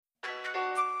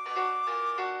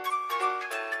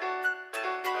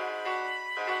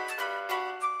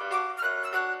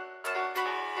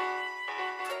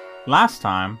Last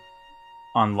time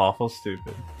on Lawful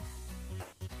Stupid.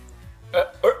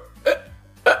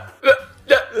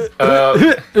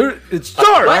 It's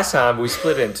dark! Last time we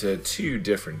split into two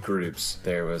different groups.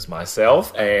 There was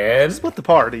myself and Split the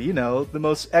party, you know, the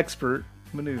most expert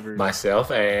maneuvers.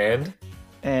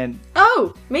 and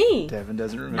Oh, me. Devin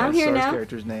doesn't remember I'm here Star's now.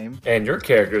 character's name. your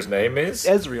character's name is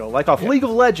Ezreal, like off League of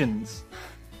Legends.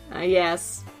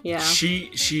 Yes. Yeah.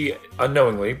 She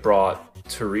unknowingly brought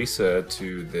Teresa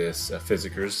to this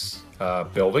Physicers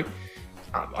building.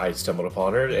 I stumbled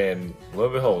upon her, and lo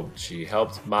and behold, she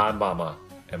helped my mama,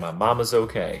 and my mama's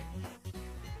okay.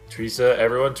 Teresa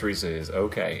is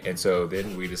okay, and so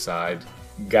then we decide,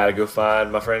 gotta go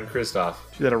find my friend Kristoff.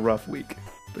 She's had a rough week,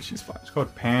 but she's fine. It's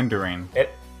called pandering.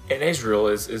 And Israel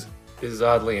is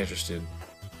oddly interested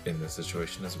in this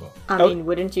situation as well. I mean,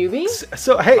 wouldn't you be?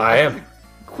 So, hey, I am.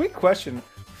 Quick question.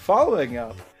 Following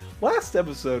up, last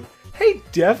episode, hey,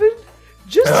 Devin,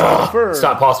 just to confirm.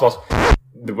 Stop, pause.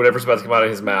 Whatever's about to come out of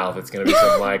his mouth, it's going to be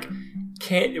something like,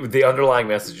 the underlying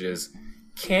message is,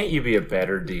 can't you be a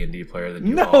better D&D player than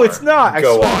you are? No, it's not. I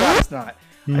Go swear to on. God, it's not.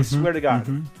 I swear to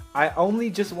God. I only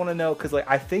just want to know, because like,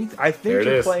 I think There it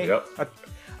you're is. playing. Yep.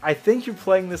 I think you're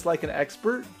playing this like an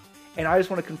expert, and I just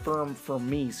want to confirm for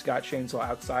me, Scott Chainsaw,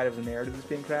 outside of the narrative that's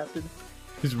being crafted.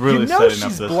 He's really you know setting up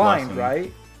she's this blind, lesson.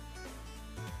 right?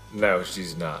 No,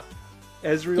 she's not.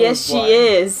 Ezreal Yes, is she blind.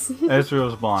 is.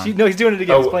 Ezreal's blind. No, he's doing it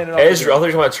again. He's Oh, playing it off Ezra. I again.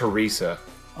 thought you were talking about Teresa.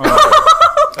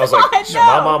 Oh. I was like, God,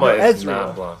 my no. mama No, is Ezreal.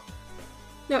 not blind.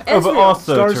 No, Oh, but Ezreal.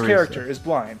 also Star's Teresa. character is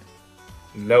blind.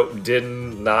 Nope, have not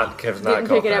Didn't caught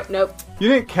pick it that. up. Nope. You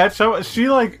didn't catch that? She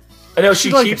like I know she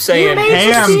She's like, keeps saying you made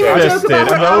ham She made a joke fisted about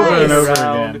her over and eyes. over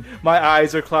Around. again. My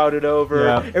eyes are clouded over.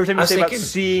 Yeah. Every time I you was say about thinking-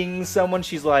 seeing someone,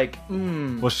 she's like,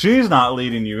 Well, she's not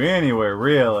leading you anywhere,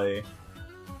 really.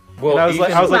 Well, And I was like,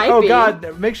 even- Might oh be.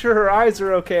 God, make sure her eyes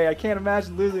are okay. I can't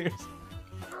imagine losing her.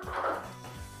 that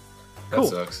cool.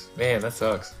 sucks. Man, that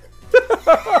sucks.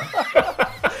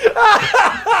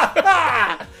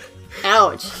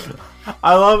 Ouch.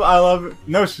 I love.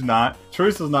 No, she's not.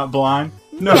 Teresa's not blind.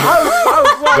 No,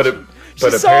 But She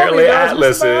saw apparently me, I was Atlas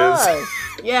missing my is. eye.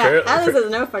 Yeah, Apparently- Alice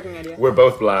has no fucking idea. We're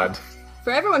both blind.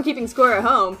 For everyone keeping score at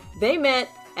home, they met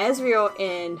Ezreal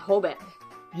in Holbeck.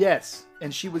 Yes,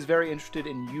 and she was very interested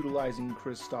in utilizing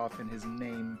Kristoff and his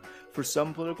name for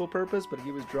some political purpose, but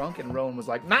he was drunk, and Rowan was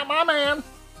like, "Not my man."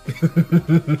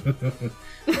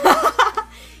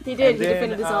 He did. And He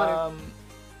defended his honor.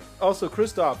 Also,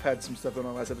 Kristoff had some stuff going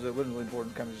on last episode. It wasn't really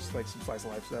important, kind of just like some slice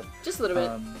of life stuff. Just a little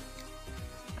bit.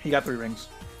 He got 3 rings,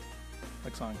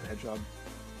 like Sonic the Hedgehog.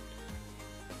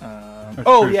 That's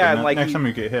Oh true, yeah, so and like next he, time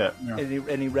you get hit. Yeah.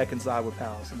 and he reconciled with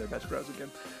Palace and they're best bros again.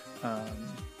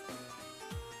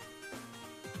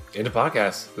 In the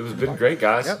podcast. It was been great,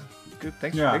 guys. Yep, good.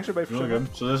 Thanks, Yeah, thanks everybody for really showing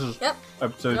good. So this is Yep.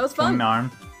 episode That was fun.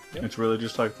 29. Yep. It's really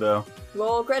just like the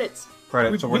Roll credits.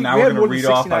 credits. So We now had we're going more to than read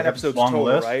off 69 like a episodes long total,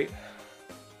 list. right?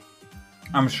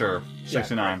 I'm sure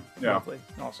 69. Yeah. Roughly.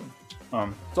 Awesome.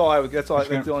 Um, That's all. That's Just that's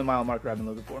gonna- the only mile marker I've been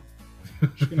looking for.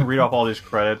 just going to read off all these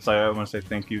credits. I want to say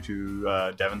thank you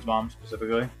to Devin's mom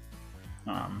specifically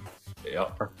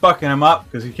Yep. for fucking him up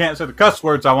because he can't say the cuss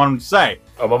words I want him to say.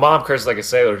 Oh, my mom curses like a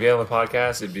sailor. If you had on the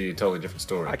podcast, it'd be a totally different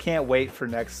story. I can't wait for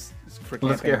Let's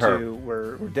campaign get her. 2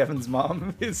 where Devin's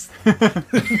mom is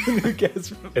the new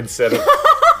guest. Instead of.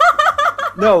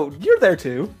 No, you're there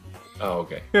too. Oh,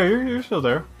 okay. Yeah, you're still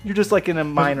there. You're just like in a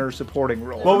minor supporting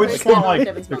role. Well, we Like, just want like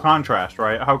Devin's the mom. contrast,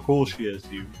 right? How cool she is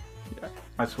to you. Yeah.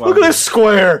 That's why. Look at this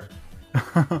square.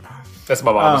 That's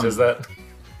my mom who says that.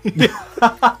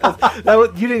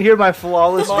 You didn't hear my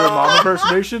flawless your mom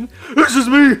impersonation? This is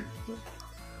me.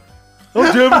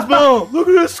 I'm Devin's mom. Look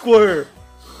at this square.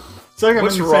 It's like I'm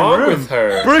What's in the same wrong room. with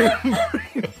her?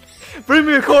 Bring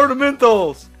me a quart of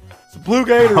Mentos. It's a blue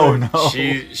Gatorade. Oh no.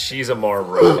 She's a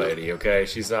Marlboro lady, okay?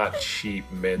 She's not cheap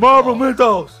mint. Marlboro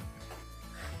Mentos.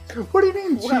 What do you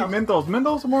mean cheap Mentos?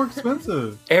 Mentos are more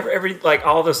expensive. Every like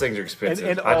all those things are expensive.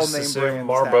 And I all just name assume brands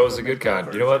Marlboro's have a them good kind.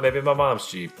 in You know what? Maybe my mom's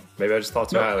cheap. Maybe I just thought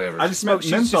too highly of her. I just meant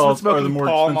She's been Menthol are smoking the more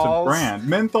Pall expensive Malls. brand.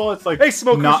 Menthol, it's like Hey,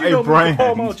 smokers, not you a know brand.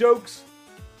 Pall Mall jokes.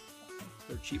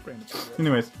 They're cheap brand.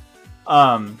 Anyways,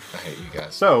 I hate you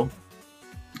guys. so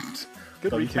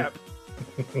Good Love you recap.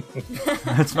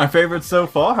 that's my favorite so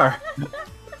far.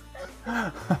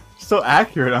 So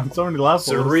accurate on so many levels.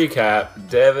 So recap: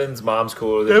 Devin's mom's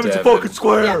cooler than Devin's a Devin. fucking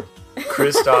square.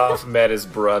 Christoph met his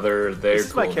brother. They're This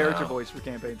is cool my character now. voice for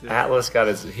campaign 2. Atlas got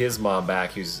his mom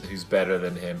back, who's better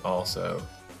than him also.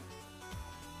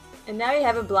 And now you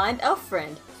have a blind elf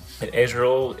friend. And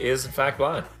Ezreal is in fact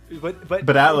blind.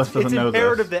 But Atlas it's doesn't know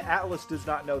imperative this. that Atlas does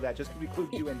not know that. Just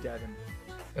include you and Devin.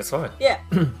 That's fine. Yeah.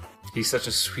 He's such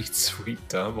a sweet, sweet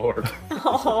dumb orc.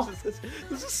 Oh.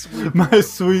 This is sweet. My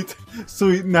sweet,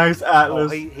 sweet, nice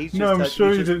Atlas. he's No, I'm just sure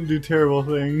he's you just- didn't do terrible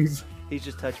things. He's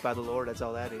just touched by the Lord. That's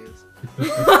all that is.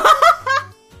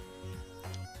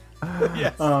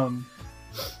 Yes.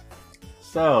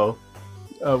 So,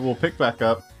 we'll pick back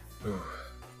up.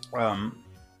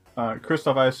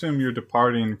 Kristoff, I assume you're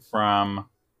departing from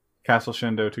Castle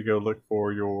Shindo to go look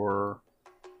for your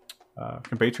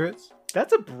compatriots?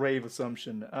 That's a brave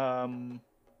assumption. You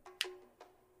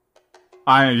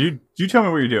tell me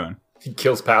what you're doing. He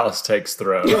kills Palace, takes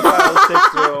throne. Giles takes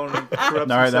throne and corrupts All right,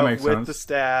 that himself makes with sense. the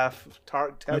staff.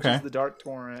 Touches Okay. the Dark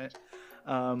Torrent.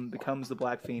 Becomes the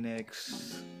Black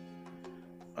Phoenix.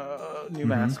 New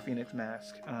mask, Phoenix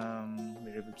mask.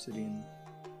 Made of obsidian.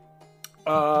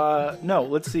 No,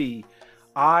 let's see.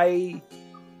 I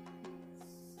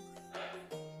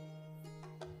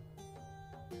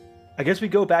guess we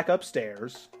go back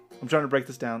upstairs. I'm trying to break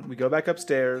this down. We go back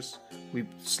upstairs. We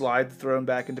slide the throne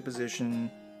back into position.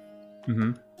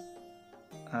 Mm-hmm.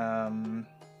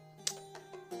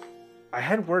 I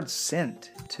had word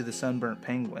sent to the Sunburnt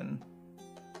Penguin.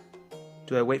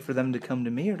 Do I wait for them to come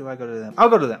to me, or do I go to them? I'll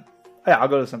go to them. Yeah, I'll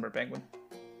go to the Sunburnt Penguin.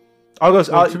 I'll go.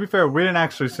 Well, to be fair, we didn't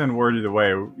actually send word either way.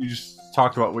 You just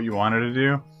talked about what you wanted to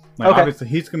do. Like, Okay. obviously,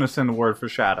 he's going to send word for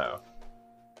Shadow.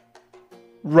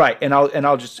 Right, and I'll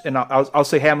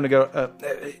say, hey, I'm gonna go,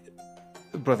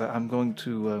 brother. I'm going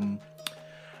to.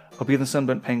 I'll be in the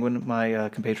Sunburnt Penguin. My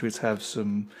compatriots have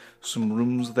some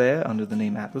rooms there under the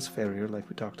name Atlas Farrier, like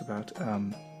we talked about.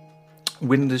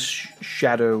 When this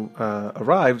Shadow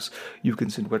arrives, you can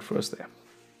send word for us there.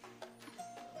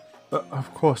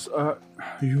 Of course,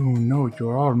 you know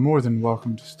you're all more than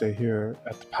welcome to stay here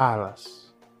at the palace.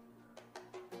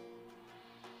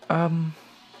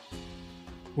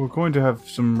 We're going to have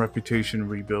some reputation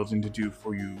rebuilding to do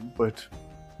for you, but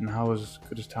now is as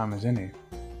good a time as any.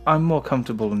 I'm more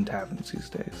comfortable in taverns these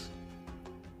days.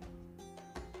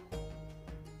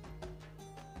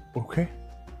 Okay.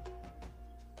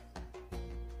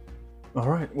 All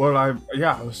right. Well,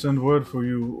 I'll send word for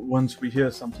you once we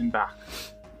hear something back.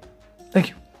 Thank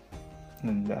you.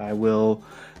 And I will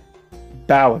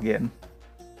bow again,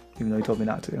 even though he told me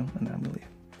not to, and then I'm gonna leave.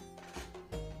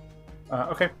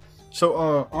 Okay.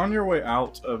 So, on your way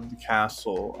out of the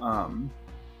castle,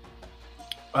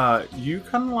 you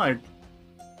kind of like,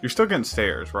 you're still getting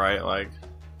stares, right? Like,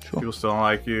 Sure. people still don't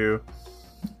like you.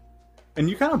 And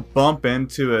you kind of bump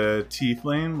into a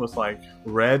tiefling with like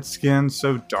red skin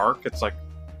so dark it's like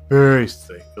very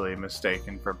thickly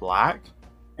mistaken for black.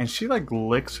 And she like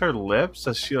licks her lips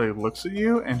as she like looks at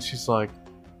you, and she's like,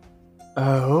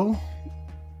 "Oh,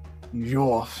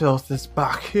 your filth is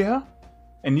back here."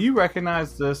 And you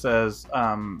recognize this as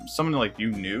someone like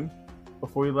you knew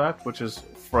before you left, which is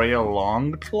Freya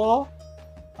Longclaw,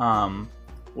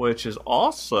 which is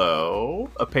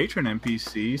also a patron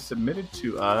NPC submitted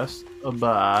to us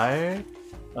by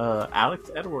Alex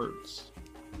Edwards.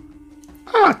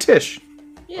 Ah, Tish.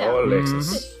 Yeah. Oh,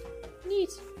 Alexis. Neat.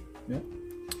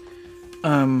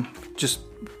 Just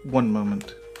one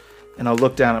moment. And I'll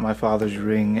look down at my father's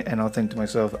ring and I'll think to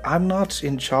myself, I'm not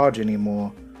in charge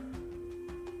anymore.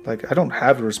 Like, I don't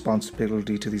have a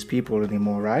responsibility to these people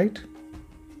anymore, right?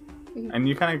 And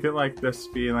you kind of get like this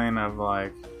feeling of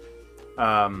like,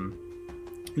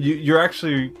 you're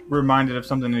actually reminded of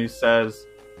something that he says,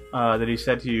 that he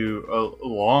said to you a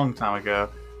long time ago,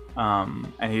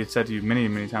 and he had said to you many,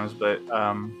 many times, but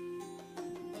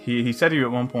he said to you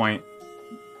at one point,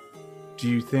 "Do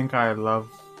you think I love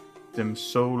them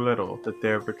so little that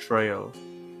their betrayal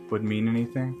would mean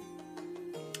anything?"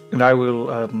 And I will,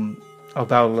 I'll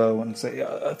bow low and say,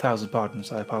 1,000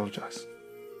 pardons, I apologize.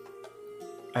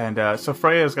 And so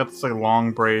Freya's got this like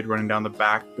long braid running down the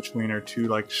back between her two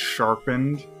like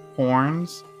sharpened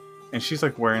horns, and she's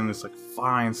like wearing this like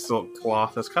fine silk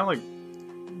cloth that's kind of like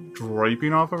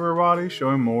draping off of her body,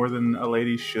 showing more than a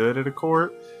lady should at a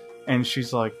court. And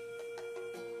she's like,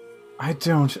 I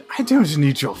don't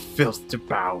need your filth to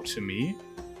bow to me.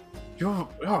 You're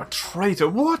a traitor.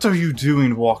 What are you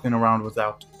doing walking around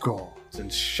without gauze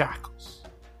and shackles?"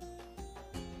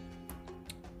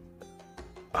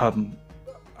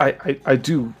 I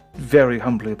do very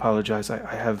humbly apologize.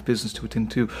 I have business to attend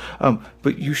to.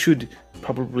 But you should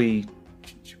probably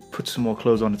put some more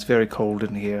clothes on. It's very cold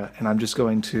in here. And I'm just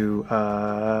going to,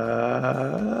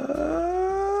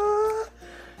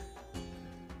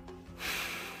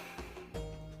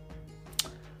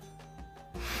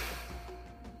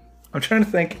 I'm trying to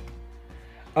think.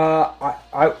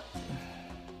 I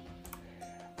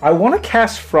want to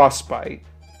cast Frostbite.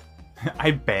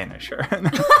 I banish her.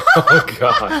 Oh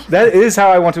gosh. That is how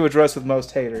I want to address with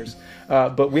most haters.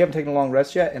 But we haven't taken a long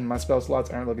rest yet, and my spell slots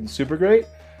aren't looking super great.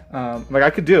 Like I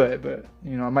could do it, but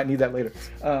I might need that later.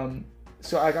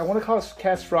 So I want to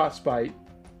cast Frostbite,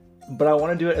 but I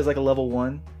want to do it as like a level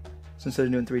 1. So instead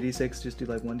of doing 3d6, just do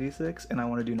like 1d6, and I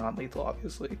want to do non-lethal,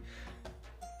 obviously.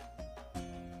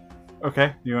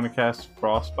 Okay, you want to cast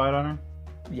Frostbite on her?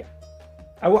 Yeah.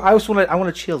 I also want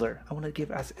to chill her. I want to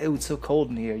give. Oh, it's so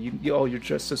cold in here. You're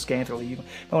dressed so scantily.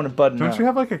 I want to button Don't up. you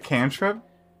have like a cantrip?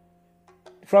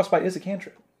 Frostbite is a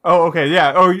cantrip. Oh, okay,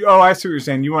 yeah. Oh, I see what you're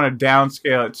saying. You want to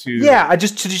downscale it to... Yeah, I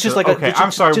just like okay,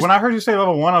 I'm sorry. Just, when I heard you say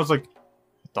level 1, I was like,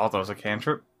 I thought that was a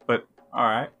cantrip, but all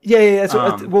right. Yeah.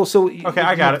 So okay,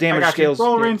 I got it. Damage I got scales. you.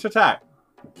 Roll ranged attack.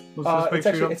 Let's just make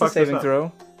sure you don't It's fuck a saving this up.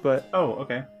 throw, but Oh,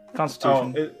 okay.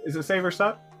 Constitution. Oh, is it save or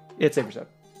suck? It's save or suck.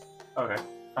 Okay,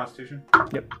 Constitution.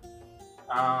 Yep.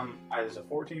 Does a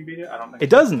 14 beat it? I don't think It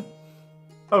doesn't.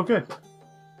 Oh, good.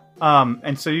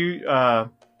 And so you, I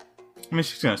mean,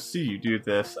 she's gonna see you do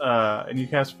this, and you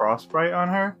cast Frostbite on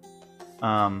her.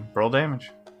 Roll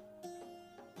damage.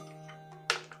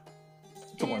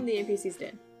 And the NPC's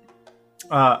dead.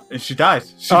 And she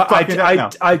dies. She fucking died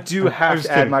now. I do have just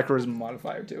to add kidding. my charisma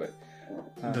modifier to it.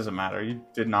 It doesn't matter. You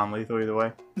did non-lethal either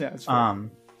way. Yeah, it's fine.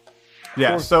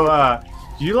 Yeah. So,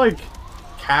 you like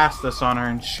cast this on her,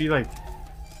 and she like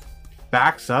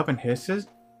backs up and hisses.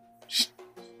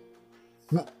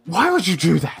 Why would you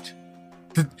do that?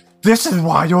 This is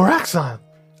why you're exiled.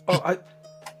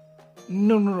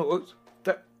 No.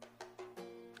 That.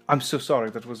 I'm so sorry.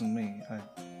 That wasn't me.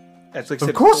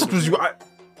 Of course it was you.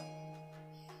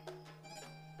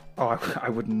 I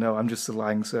wouldn't know. I'm just a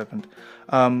lying serpent.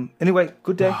 Anyway,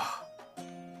 good day.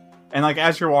 And like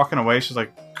as you're walking away, she's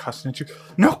like cussing at you.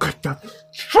 No, get that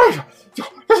straight.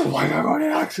 This is why I'm going to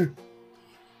action.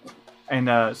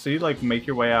 And so you like make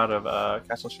your way out of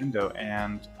Castle Shindo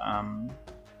and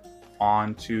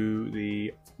onto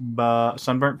the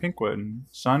Sunburnt Penguin.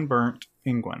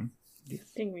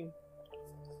 Penguin.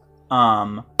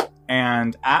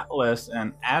 And Atlas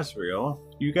and Azriel,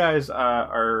 you guys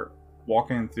are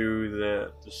walking through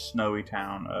the snowy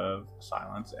town of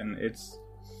Silence, and it's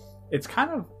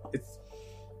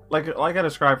like I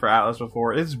described for Atlas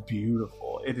before. It's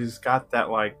beautiful. It has got that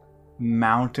like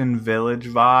mountain village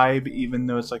vibe, even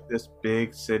though it's like this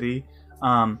big city.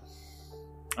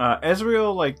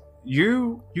 Ezreal, like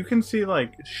you can see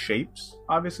like shapes.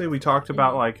 Obviously, we talked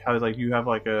about like how like you have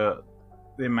like the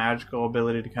magical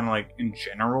ability to kind of like in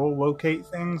general locate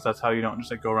things. That's how you don't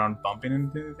just like go around bumping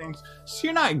into things. So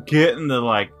you're not getting the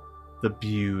like the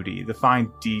beauty, the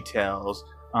fine details.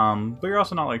 But you're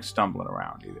also not like stumbling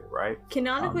around either, right?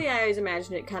 Canonically, I always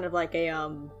imagine it kind of like a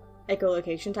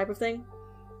echolocation type of thing.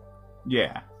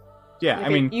 Yeah. Like I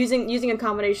mean, using a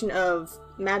combination of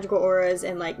magical auras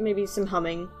and like maybe some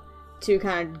humming to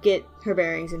kind of get her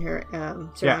bearings and her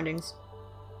surroundings.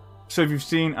 So if you've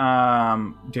seen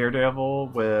Daredevil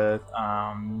with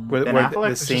Ben Affleck,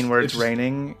 the scene where it's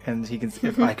raining and he can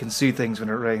if I can see things when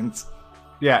it rains.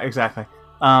 Yeah, exactly.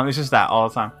 It's just that all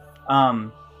the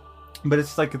time. But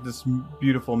it's like this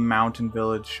beautiful mountain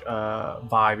village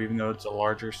vibe, even though it's a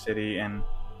larger city, and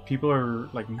people are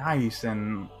like nice.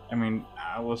 And I mean,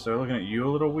 Alice, they're looking at you a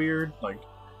little weird, like.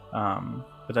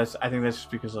 But I think that's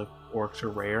just because like orcs are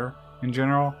rare in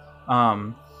general.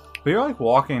 But you're like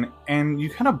walking, and you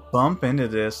kind of bump into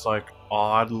this like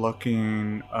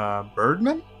odd-looking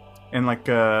birdman in like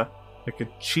a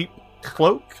cheap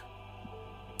cloak,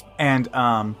 and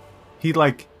you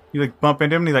bump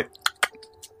into him, and he like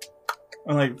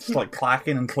just like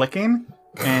clacking and clicking,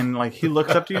 and like he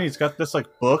looks up to you, and he's got this like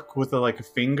book with a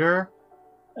finger,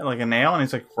 and like a nail, and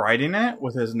he's like writing it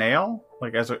with his nail,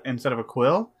 like instead of a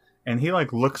quill, and he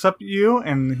like looks up at you,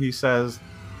 and he says,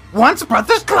 "Once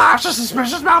brothers clash, a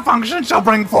suspicious malfunction shall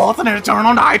bring forth an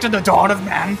eternal night and the dawn of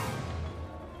men."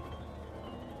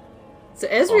 So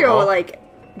Ezreal like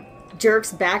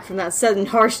jerks back from that sudden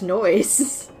harsh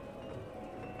noise.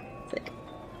 It's like,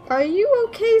 "Are you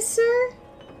okay, sir?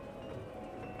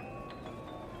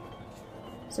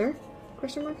 Sir?"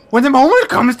 Question mark. When the moment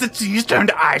comes that seas turn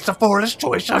to ice, a forest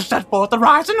choice shall set forth the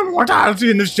rise and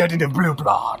immortality and the shedding of blue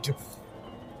blood.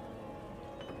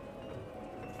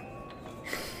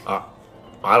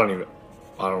 I don't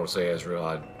want to say Ezreal.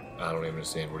 I don't even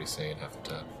understand what he's saying half the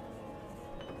time.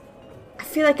 I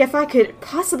feel like if I could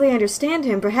possibly understand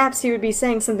him, perhaps he would be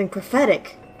saying something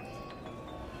prophetic.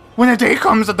 When a day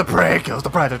comes that the prey kills the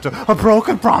predator, a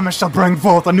broken promise shall bring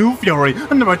forth a new fury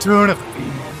and the return of the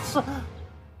females.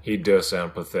 He does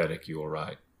sound pathetic, you are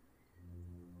right.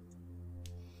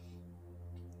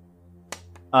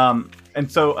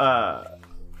 And so,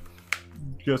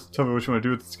 you guys tell me what you want to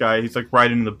do with this guy. He's like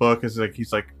writing in the book. He's like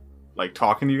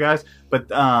talking to you guys. But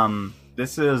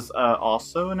this is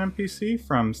also an NPC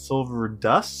from Silver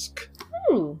Dusk.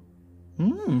 Ooh.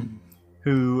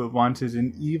 Who wanted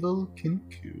an evil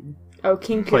Kinku. Oh,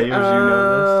 Kinku. Players, you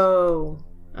know this.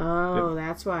 Oh,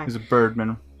 that's why. He's a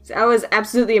birdman. So I was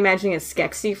absolutely imagining a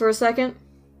Skeksis for a second.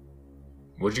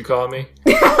 What'd you call me?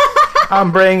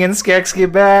 I'm bringing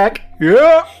Skeksis back.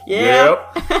 Yeah. Yeah.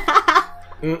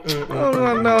 Yep.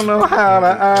 I don't know how to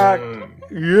act.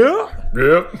 Yeah.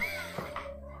 Yep.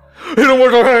 You don't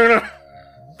want to hang.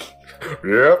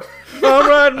 Yep. I'm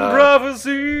writing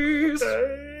prophecies.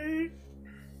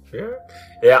 Yeah.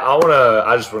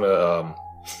 I just wanna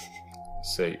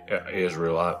say,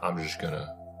 Israel. I'm just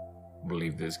gonna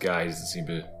believe this guy. He doesn't seem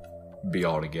to be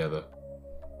all together.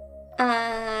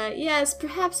 Yes,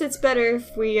 perhaps it's better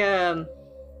if we,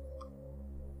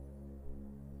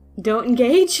 don't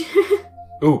engage?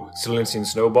 Ooh, Silencian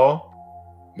Snowball?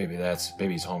 Maybe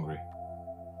he's hungry.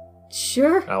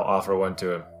 Sure. I'll offer one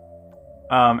to him.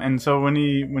 And so when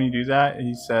you do that,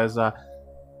 he says, as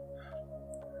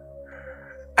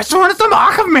soon as the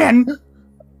mark of men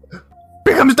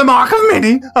becomes the mark of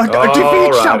many, a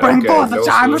defeat shall bring forth a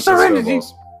time of serenity.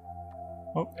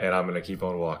 And I'm gonna keep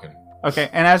on walking.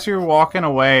 Okay, and as you're walking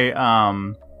away,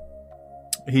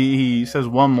 he says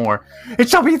one more. It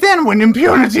shall be then when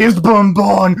impunity is born,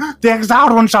 the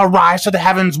exiled one shall rise to the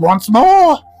heavens once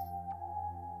more.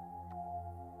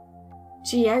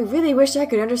 Gee, I really wish I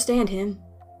could understand him.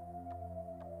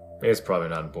 It's probably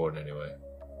not important anyway.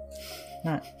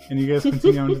 Alright, and you guys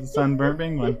continue on to the Sunburnt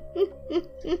Penguin.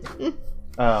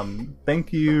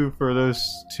 Thank you for those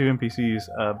two NPCs,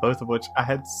 both of which I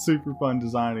had super fun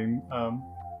designing.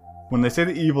 When they say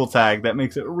the evil tag, that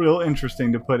makes it real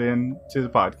interesting to put into the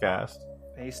podcast.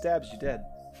 He stabs you dead.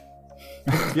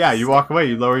 Yeah, you walk away,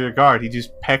 you lower your guard, he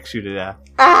just pecks you to death.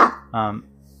 Ah! I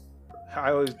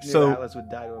always knew Atlas would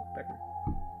die to a pecker.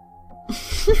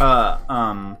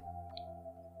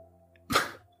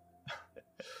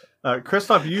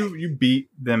 Kristoff, you beat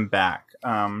them back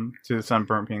to the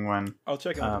Sunburnt Penguin. I'll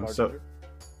check him with the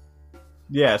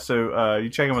bartender. You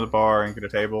check in with a bar and get a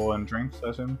table and drinks, I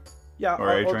assume? Yeah, Or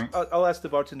a drink? I'll ask the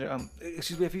bartender.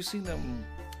 Excuse me, have you seen like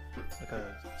a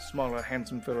smaller,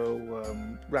 handsome fellow,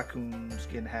 raccoon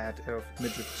skin hat, elf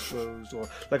midriff exposed, or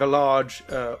like a large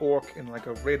orc in like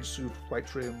a red suit, white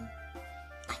trim?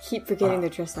 I keep forgetting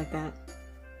they're dressed like that.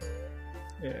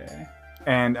 Yeah.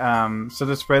 And so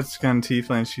this red skinned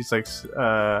tiefling, she's like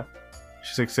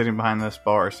sitting behind this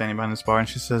bar, or standing behind this bar, and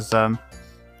she says, yeah,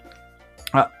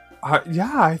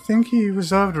 I think he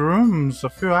reserved rooms a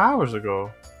few hours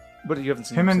ago. But you haven't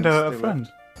seen him him and since a friend.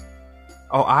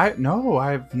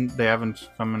 Left. They haven't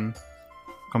come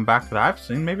back that I've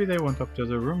seen. Maybe they went up to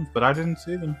their rooms, but I didn't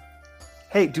see them.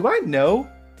 Hey, do I know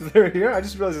they're here? I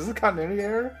just realized this is a continuity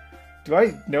error. Do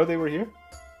I know they were here?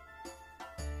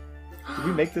 Did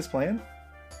we make this plan?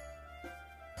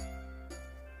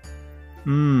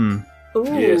 Ooh.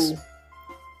 Yes.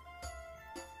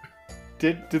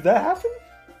 Did that happen?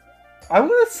 I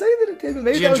want to say that it did, but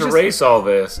maybe that was just... erase all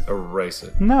this. Erase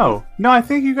it. No, I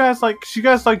think you guys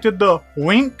did the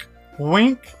wink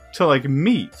to like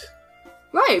meet.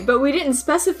 Right, but we didn't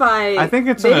specify. I think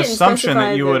it's an assumption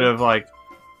that you would have like.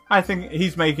 I think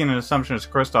he's making an assumption as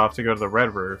Kristoff to go to the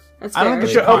Red Roof. That's I don't fair.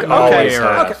 think it's Okay.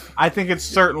 okay. I think it's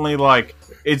certainly like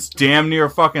it's damn near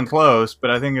fucking close, but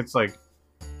I think it's like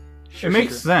it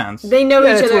makes sense. They know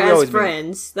each that's other where we as always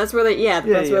friends. That's where they.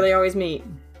 That's where they always meet.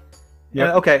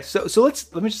 Yeah. Okay. So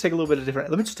let me just take a little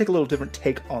different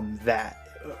take on that.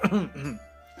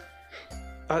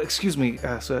 Excuse me,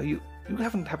 sir. You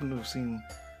haven't happened to have seen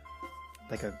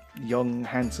like a young,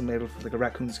 handsome elf with like a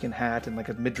raccoon skin hat and like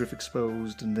a midriff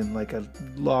exposed, and then like a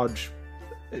large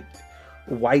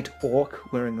white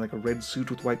orc wearing like a red suit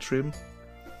with white trim?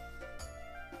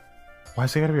 Why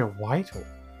is it gotta be a white orc?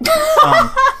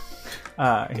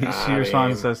 She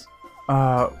responds and says,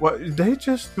 they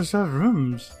just reserved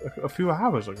rooms a few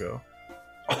hours ago.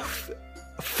 Oh,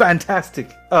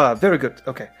 fantastic. Very good.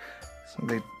 Okay. So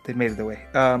they made it their way.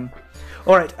 All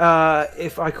right.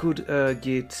 If I could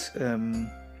get 3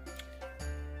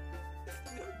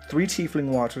 tiefling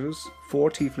waters,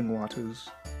 4 tiefling waters,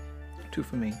 2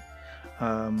 for me,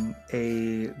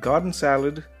 a garden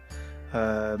salad,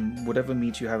 whatever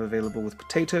meat you have available with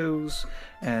potatoes,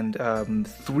 and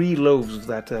 3 loaves of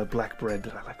that black bread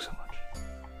that I like so much.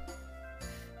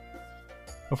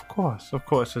 Of course.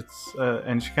 It's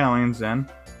and she kind of leans in.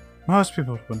 Most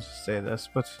people wouldn't say this,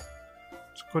 but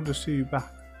it's good to see you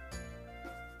back.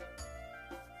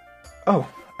 Oh,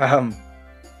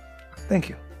 thank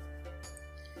you.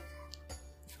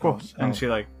 Of course. And she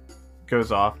like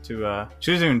goes off to.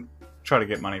 She doesn't even try to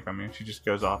get money from you. She just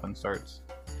goes off and starts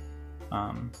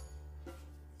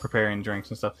preparing drinks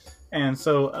and stuff. And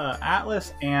so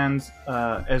Atlas and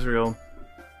Ezreal,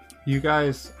 you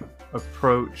guys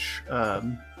approach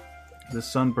the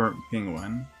Sunburnt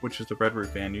Penguin, which is the Red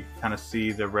Roof Inn. You can kind of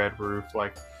see the red roof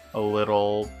like a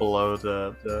little below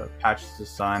the patches of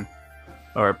sun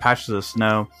or patches of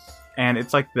snow, and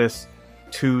it's like this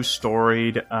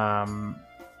 2-storied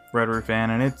Red Roof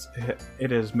Inn, and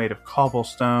it is made of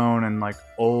cobblestone and like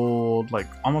old, like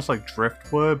almost like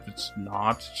driftwood, but it's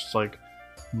not. It's just like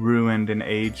ruined and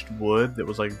aged wood that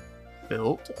was like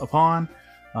built upon,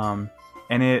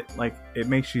 and it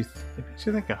makes you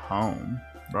think of home,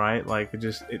 right? Like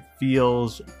it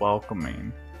feels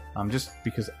welcoming, just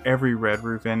because every Red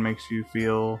Roof Inn makes you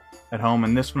feel at home,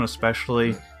 and this one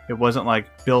especially, it wasn't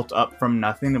like built up from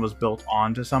nothing; it was built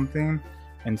onto something,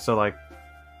 and so like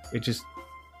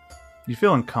you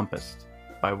feel encompassed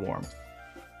by warmth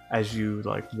as you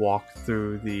like walk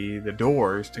through the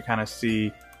doors to kind of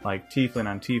see like tiefling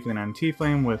on tiefling on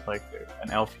tiefling with like an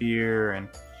elf here and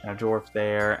a dwarf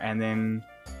there, and then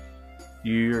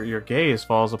your gaze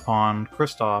falls upon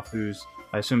Kristoff, who's,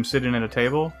 I assume, sitting at a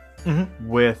table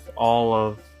with all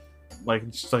of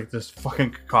like just like this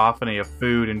fucking cacophony of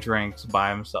food and drinks by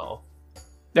himself.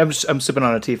 I'm sipping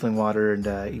on a tiefling water and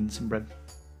eating some bread.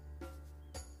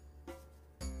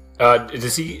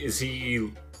 Is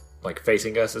he like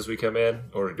facing us as we come in,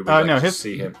 or do we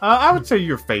see him? I would say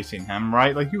you're facing him,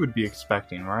 right? Like you would be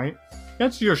expecting, right?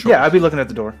 That's your choice. Yeah, I'd be looking at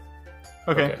the door.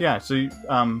 Okay. Yeah. So you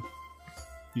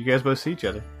guys both see each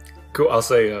other. Cool. I'll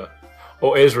say, oh,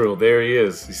 Ezreal, there he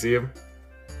is. You see him?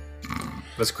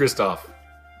 That's Kristoff.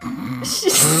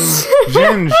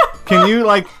 Ginge, can you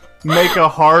like make a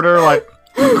harder like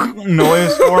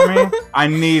noise for me? I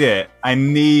need it. I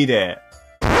need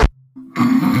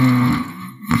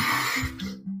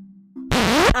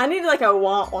like a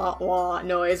wah wah wah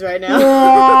noise right now.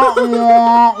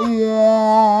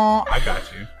 I got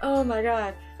you. Oh my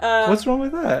god. What's wrong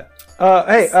with that?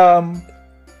 Hey,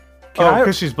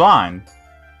 because she's blind.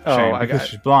 Oh, Shame, I because got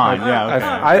she's blind. Yeah,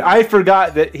 okay. I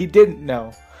forgot that he didn't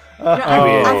know.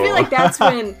 I feel like that's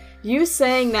when you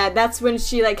saying that's when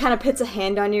she like kind of puts a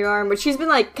hand on your arm, but she's been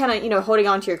like kind of holding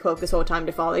onto your cloak this whole time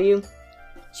to follow you.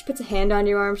 She puts a hand on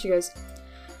your arm. She goes,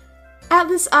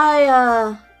 Atlas,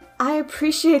 I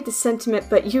appreciate the sentiment,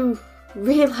 but you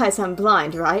realize I'm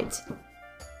blind, right?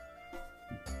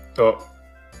 Oh,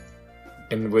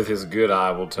 and with his good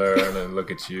eye, will turn and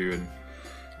look at you and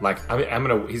like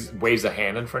he waves a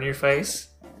hand in front of your face.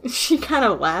 She kind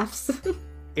of laughs.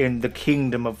 In the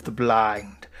kingdom of the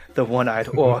blind, the one-eyed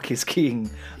orc is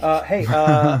king.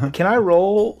 Can I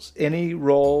roll any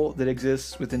role that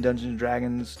exists within Dungeons and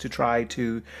Dragons to try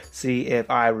to see if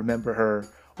I remember her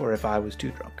or if I was too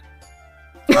drunk?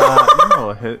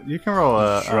 You can roll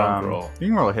a drunk roll. You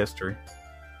can roll a history.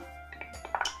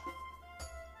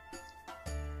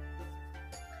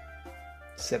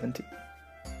 17.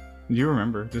 You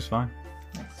remember just fine.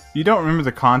 You don't remember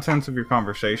the contents of your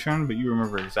conversation, but you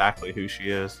remember exactly who she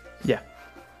is. Yeah.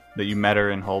 That you met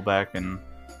her in Holbeck, and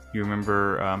you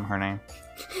remember her name.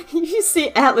 You see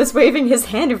Atlas waving his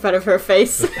hand in front of her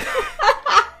face.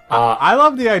 I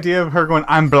love the idea of her going,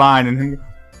 I'm blind, and him,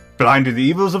 blind to the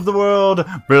evils of the world,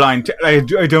 blind to... I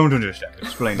don't understand.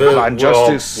 Explain. Blind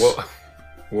justice.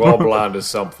 We're all blind to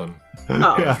something.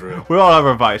 Oh. Yeah, we all have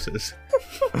our vices.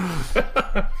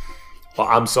 Well,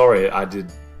 I'm sorry, I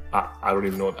don't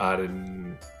even know what I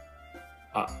didn't...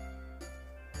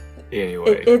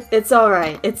 Anyway. It's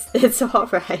alright. It's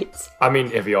alright. I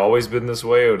mean, have you always been this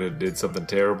way, or did something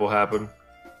terrible happen?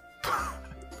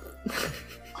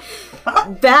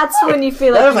 That's when you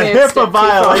feel like that was a HIPAA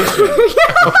violation.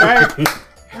 Okay?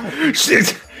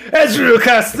 Shit! Ezreal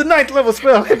casts the 9th level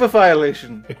spell, HIPAA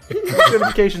violation.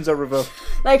 Certifications are revoked.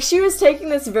 Like, she was taking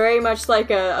this very much like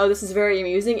this is very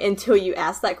amusing until you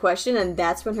ask that question, and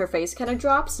that's when her face kind of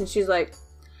drops, and she's like,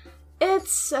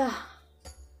 that's a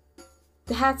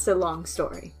long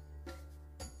story.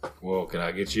 Well, can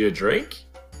I get you a drink?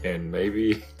 And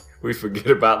maybe we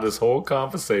forget about this whole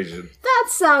conversation. That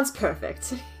sounds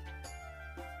perfect.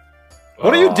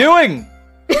 What are you doing?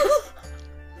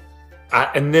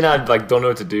 And then I don't know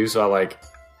what to do, so I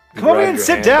come over and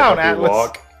sit down,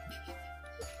 Atlas.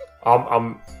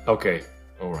 I'm okay.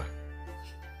 All right.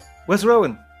 Where's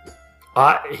Rowan?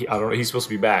 I don't know. He's supposed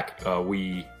to be back.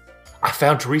 I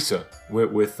found Teresa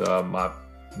with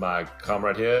my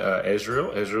comrade here,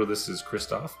 Ezreal. Ezreal, this is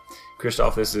Kristoff.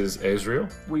 Kristoff, this is Ezreal.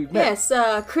 We met.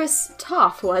 Yes, Chris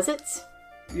Toff, was it?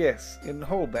 Yes, in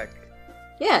Holbeck.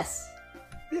 Yes.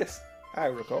 Yes, I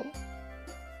recall.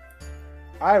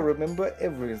 I remember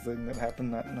everything that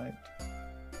happened that night.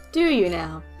 Do you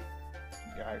now?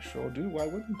 Yeah, I sure do. Why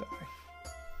wouldn't I?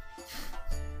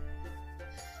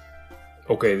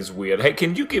 Okay, this is weird. Hey,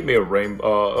 can you give me a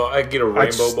rainbow? I get a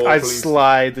rainbow bowl, I please.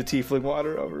 slide the tiefling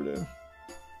water over to him.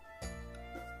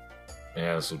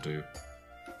 Yeah, this'll do.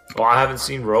 Well, I haven't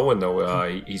seen Rowan though.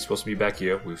 He's supposed to be back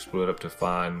here. We've split up to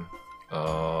find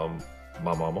my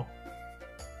mama,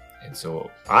 and so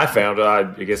I found her. I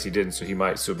guess he didn't, so he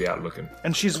might still be out looking.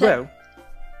 And she's well.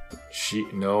 She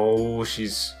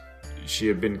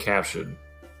had been captured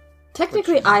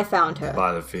Technically, I found her.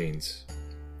 by the fiends.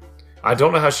 I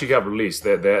don't know how she got released.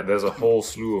 There's a whole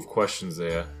slew of questions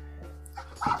there.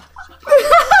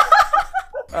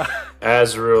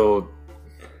 Azrael,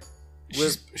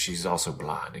 she's also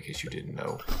blind, in case you didn't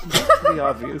know. Pretty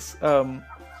obvious.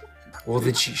 Well,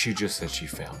 then she just said she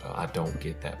found her. I don't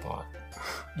get that part.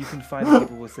 You can find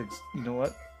people with things. You know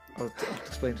what? I'll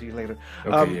explain to you later.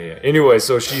 Okay, yeah. Anyway,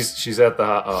 so she's at the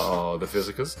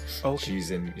Physicus. Okay.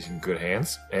 She's in good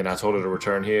hands, and I told her to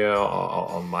return here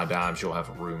on my dime. She'll have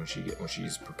a room when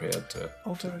she's prepared to.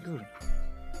 Oh, very good.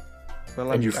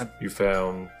 Well, And you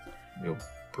found your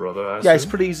brother, I yeah, it's assume?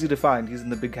 pretty easy to find. He's in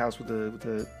the big house with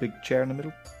the big chair in the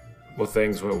middle. Well,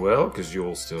 things went well because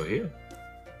you're still here.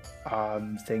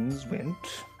 Things went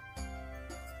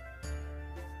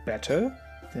better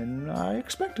than I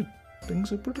expected.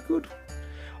 Things are pretty good.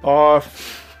 Our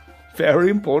very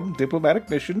important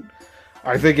diplomatic mission,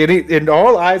 I think in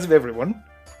all eyes of everyone,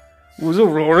 was a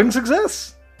roaring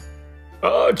success.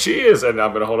 Oh, cheers! And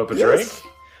I'm gonna hold up a Yes.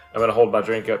 drink. I'm gonna hold my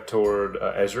drink up toward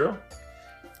Ezreal.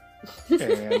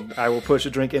 And I will push a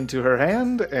drink into her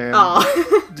hand and Aw.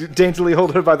 daintily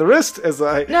hold her by the wrist as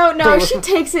I... No, she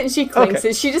takes it and she clinks Okay.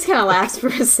 it. She just kind of laughs for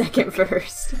a second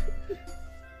first.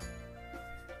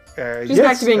 She's yes,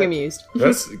 back to being amused.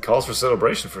 It calls for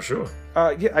celebration for sure.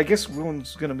 Yeah, I guess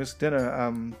Rowan's gonna miss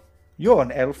dinner. You're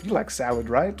an elf. You like salad,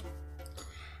 right?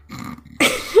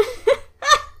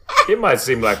 It might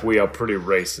seem like we are pretty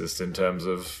racist in terms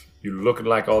of you looking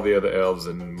like all the other elves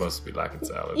and must be liking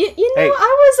salad. You know, Hey.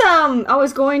 I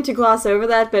was going to gloss over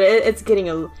that, but it's getting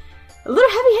a little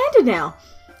heavy-handed now.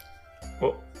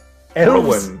 Well,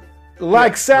 Elves Rowan,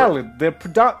 like salad. They're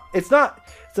It's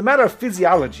a matter of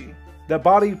physiology. Their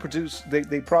body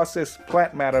they process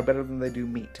plant matter better than they do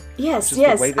meat. Yes, Just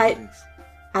yes, the way that it is.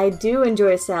 I do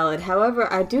enjoy salad.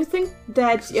 However, I do think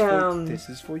that This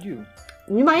is for you.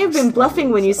 you might have been bluffing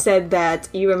when you said that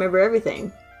you remember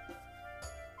everything.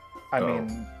 I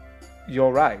mean,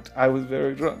 you're right. I was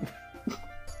very drunk.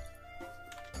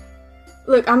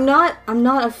 Look, I'm not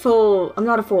a full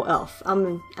elf.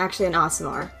 I'm actually an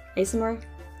Aasimar. Aasimar?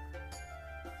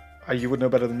 You would know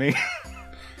better than me.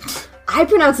 I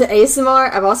pronounce it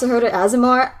Aasimar. I've also heard it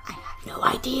Aasimar. I have no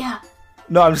idea.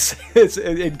 No, I'm just saying it's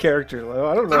in character. Like,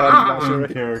 I don't know how to pronounce it In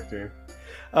right. character.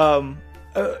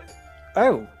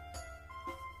 Oh.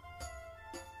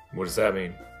 what does that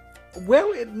mean?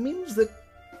 Well, it means that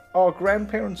our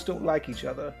grandparents don't like each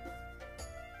other.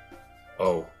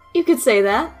 Oh, You could say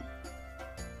that.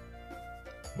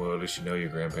 well, at least you know your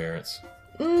grandparents.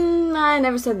 I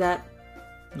never said that.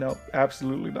 No,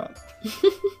 absolutely not.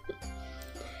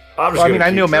 I'm just Well, I mean, gonna I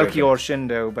keep know drinking. Melchior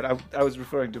Shindo, but I was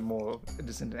referring to more a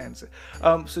descendant answer.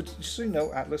 So just so you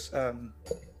know, Atlas,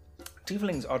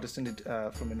 tieflings are descended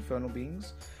from infernal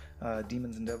beings,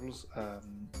 demons and devils,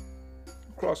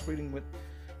 crossbreeding with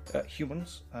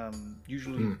humans,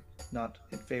 usually not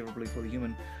favorably for the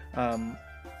human,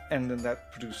 and then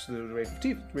that produces the race of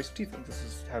tieflings. This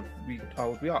is how we are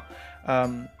what we are.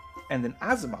 And then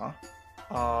Aasimar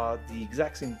are the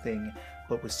exact same thing,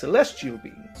 but with celestial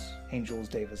beings, angels,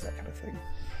 devas, that kind of thing.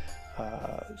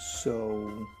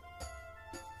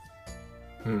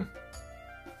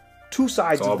 Two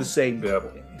sides So of the same yep.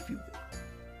 coin, if you will.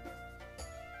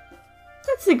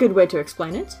 That's a good way to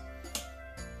explain it.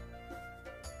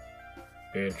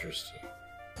 Interesting.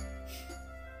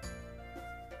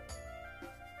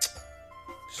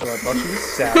 So I brought you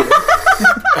this salad.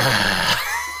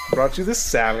 Brought you this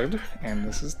salad, and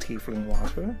this is tiefling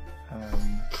water.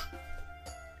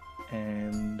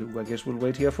 And I guess we'll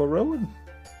wait here for Rowan.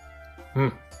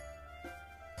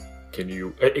 Can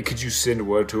you? Could you send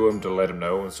word to him to let him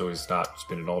know, and so he's not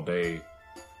spending all day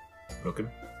looking?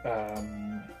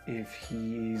 If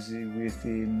he's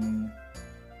within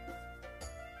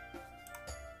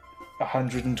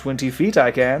 120 feet,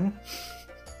 I can.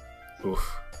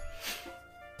 Oof.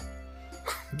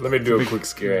 Let me do a quick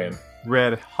scan.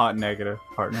 Red hot negative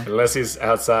partner. Unless he's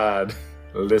outside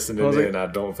listening What was it? in, I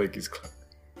don't think he's.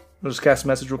 I'll just cast a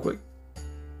message real quick.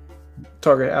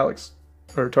 Target Alex.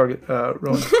 Or target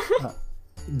Rowan.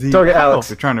 The Target elf Alex.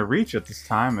 you're trying to reach at this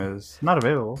time is not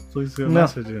available. Please do a No.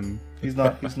 message and He's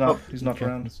not Okay,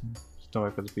 around. Just don't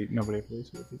wait for the beat. Nobody for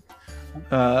the beat.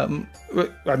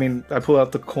 I mean, I pull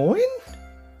out the coin.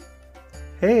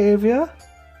 Hey, Avia.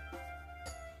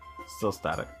 Still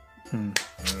static.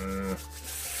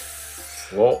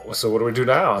 Well, so what do we do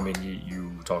now? I mean,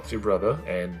 you talk to your brother,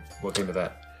 and what came to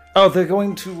that? Oh, they're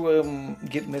going to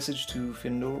get message to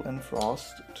Findle and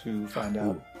Frost to find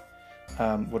out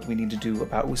what we need to do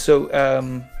about. So,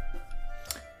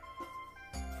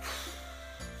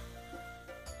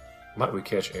 Might we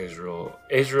catch Azrael?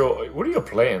 Azrael, what are your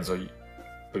plans? Are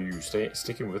you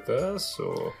sticking with us,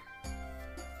 or?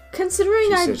 Considering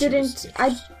She I said she was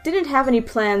didn't have any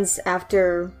plans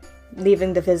after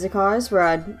leaving the Physicars where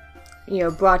I'd,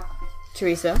 brought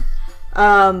Teresa.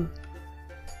 I'm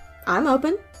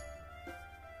open.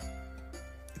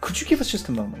 could you give us just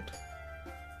a moment?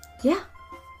 Yeah.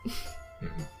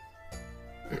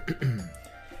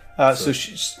 So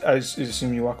I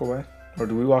assume you walk away, or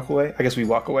do we walk away? I guess we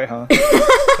walk away, huh?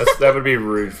 That would be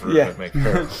rude for Yeah. to make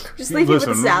her. Just leave it with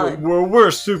the salad. We're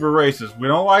super racist. We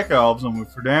don't like elves, and we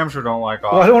for damn sure don't like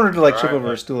elves. Well, I don't want her to like trip Alright.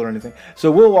 over a stool or anything.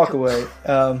 So we'll walk away.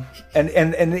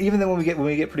 And even then when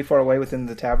we get pretty far away within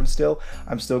the tavern still,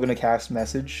 I'm still gonna cast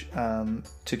message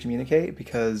to communicate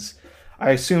because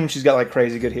I assume she's got like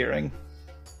crazy good hearing.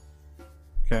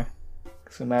 Okay.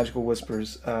 So magical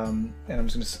whispers. And I'm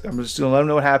just gonna let them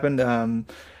know what happened.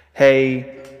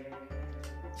 Hey,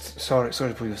 sorry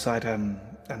to pull you aside. I'm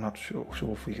not sure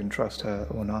if we can trust her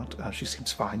or not. She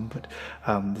seems fine, but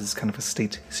this is kind of a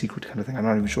state secret kind of thing. I'm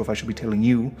not even sure if I should be telling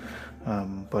you.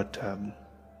 But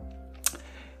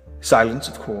silence,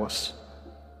 of course,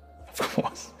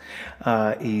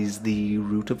 is the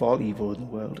root of all evil in the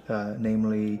world.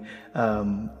 Namely,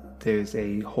 there's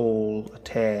a hole, a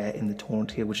tear in the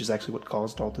torrent here, which is actually what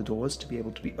caused all the doors to be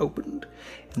able to be opened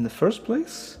in the first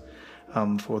place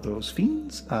for those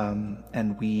fiends.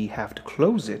 And we have to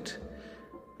close it.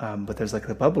 But there's like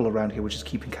the bubble around here which is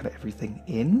keeping kind of everything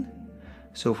in.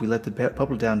 So if we let the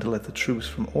bubble down to let the troops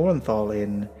from Orenthal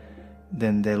in,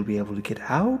 then they'll be able to get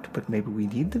out. But maybe we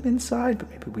need them inside,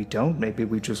 but maybe we don't. Maybe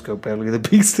we just go belly of the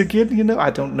beast again, I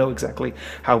don't know exactly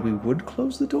how we would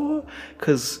close the door.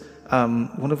 Because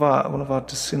one of our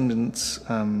descendants,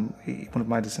 one of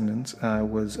my descendants,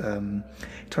 was turned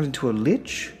into a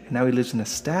lich, and now he lives in a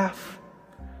staff.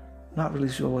 Not really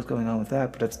sure what's going on with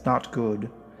that, but it's not good.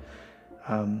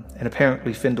 And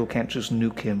apparently Findle can't just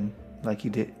nuke him like he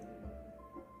did.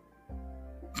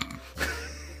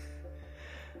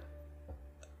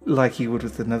 Like he would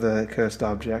with another cursed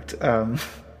object. Yeah,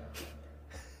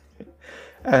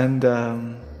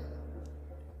 so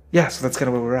that's kind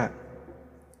of where we're at.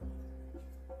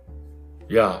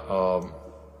 Yeah,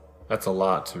 that's a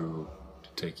lot to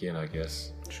take in, I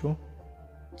guess. Sure.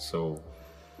 So,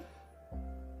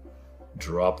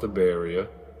 drop the barrier,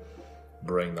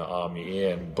 bring the army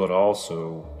in, but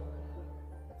also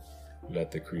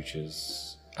let the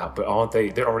creatures out. But aren't they?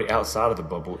 They're already outside of the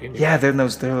bubble anyway. Yeah,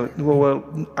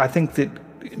 well, I think that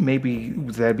maybe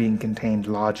they're being contained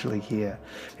largely here.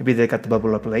 Maybe they got the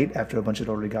bubble up late after a bunch had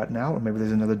already gotten out, or maybe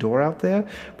there's another door out there.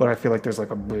 But I feel like there's like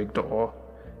a big door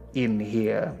in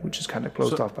here, which is kind of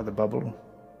closed off by the bubble.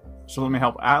 So let me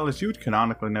help. Atlas, you would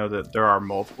canonically know that there are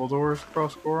multiple doors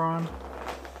across Goron,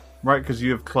 right? Because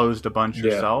you have closed a bunch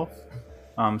yourself.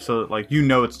 So like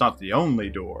it's not the only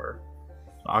door.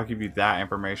 So I'll give you that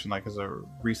information like as a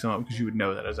recent because you would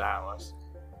know that as Atlas.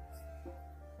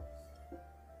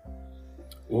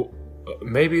 Well,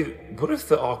 maybe. What if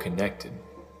they're all connected?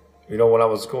 When I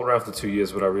was going around for 2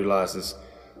 years, what I realized is,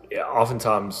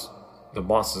 oftentimes the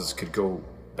monsters could go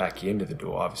back into the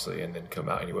door, obviously, and then come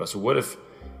out anywhere. So what if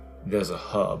there's a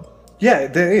hub? Yeah,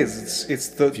 there is. It's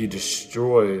the. If you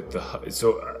destroy the hub,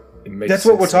 so it makes That's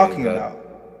what we're sense to me talking that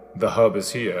about. The hub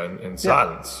is here in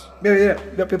silence. Yeah.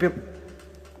 Yep.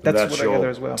 That's what I your gather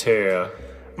as well. Tear.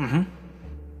 Mm-hmm.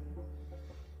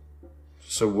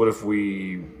 So what if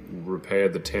we repair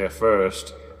the tear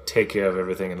first, take care of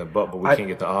everything in the butt, but we can't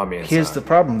get the army inside? Here's the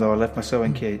problem, though. I left my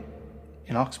sewing kit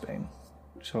in Oxbane,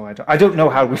 so I don't know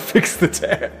how we fix the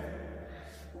tear.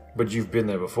 But you've been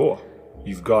there before.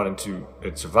 You've gone into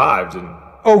it, survived, and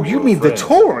Oh, you mean friends. the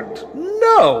torrent?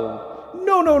 No.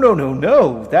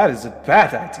 That is a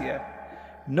bad idea.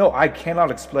 No, I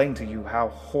cannot explain to you how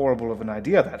horrible of an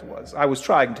idea that was. I was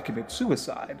trying to commit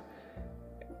suicide.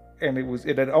 And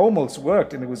it had almost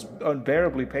worked, and it was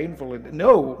unbearably painful. And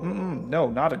no,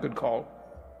 not a good call.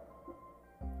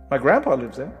 My grandpa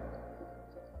lives there.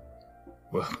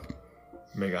 well,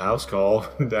 make a house call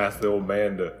and ask the old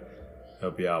man to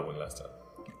help you out one last time.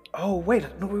 Oh, wait.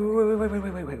 No,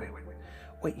 wait.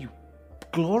 Wait, you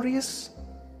glorious,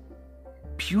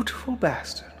 beautiful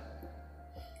bastard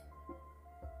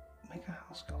make a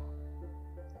house call?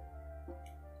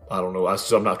 I don't know.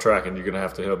 I'm not tracking. You're gonna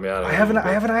have to help me out. I have an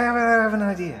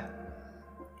idea.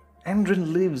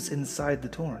 Andrin lives inside the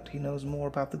torrent. He knows more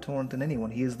about the torrent than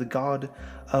anyone. He is the god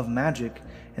of magic,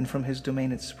 and from his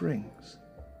domain it springs.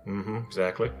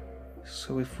 Exactly.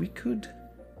 So if we could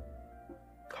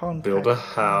build a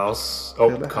house.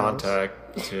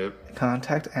 Contact Tip.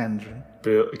 Contact Andrin.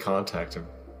 Contact him.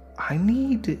 I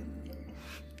need...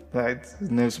 Right,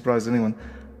 no surprise to anyone.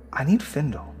 I need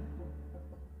Findle.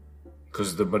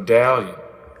 Because the medallion.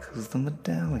 Because the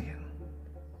medallion.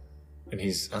 And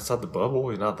he's outside the bubble.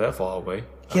 He's not that far away.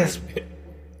 Yes.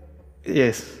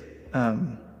 Yes.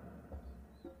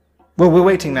 Well, we're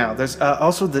waiting now. There's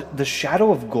also the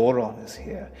shadow of Goron is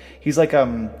here. He's like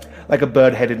a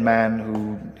bird-headed man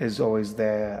who is always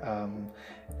there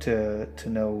to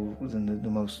know the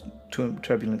most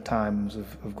turbulent times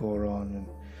of Goron.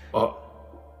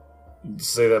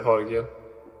 Say that part again.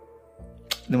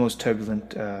 The most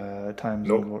turbulent times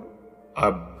of Goron. A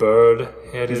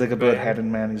bird-headed. He's like a bird-headed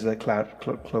man. He's like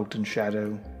cloaked in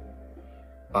shadow.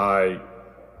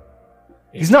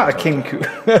 He's not a kinku.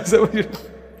 Is that what you...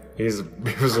 He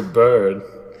was a bird,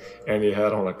 and he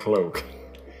had on a cloak.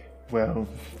 Well,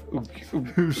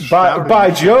 by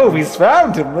Jove, he's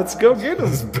found him. Let's go get him.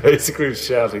 He's basically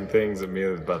shouting things at me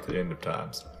about the end of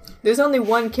times. There's only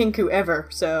one Kinku ever,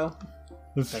 so...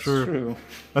 That's true.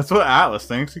 That's what Atlas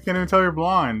thinks. You can't even tell you're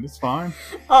blind. It's fine.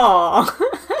 Aww.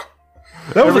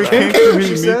 That was Every a kinku, Kinku he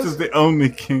she meets says. is the only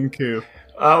Kinku.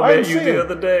 I met you the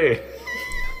other day.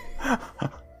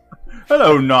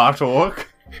 Hello, not orc.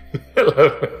 Hello.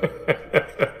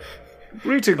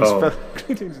 Greetings,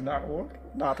 greetings, not orc.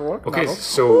 Okay, not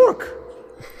so orc.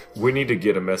 we need to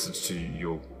get a message to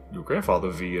your grandfather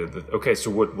via the... Okay,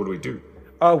 so what do we do?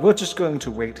 We're just going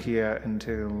to wait here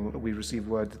until we receive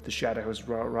word that the shadow has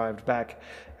arrived back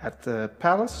at the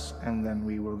palace, and then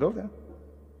we will go there.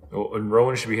 Oh, and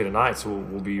Rowan should be here tonight, so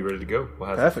we'll be ready to go. We'll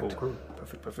have Perfect. the full crew.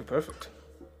 Perfect.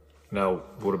 Now,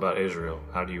 what about Israel?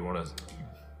 How do you want to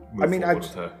move I mean, forward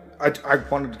with her? I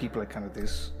wanted to keep like kind of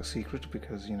this a secret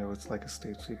because it's like a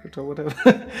state secret or whatever.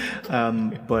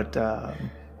 But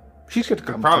she's got to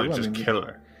come. Probably too. just kill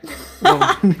her.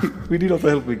 Well, we need all the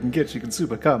help we can get. She can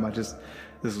super come. This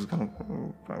is kind of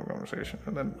a conversation,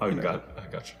 and then I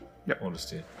got you. Yep.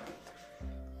 Understood.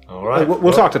 All right.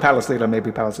 We'll talk to Palace later.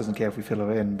 Maybe Palace doesn't care if we fill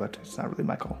her in, but it's not really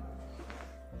my call.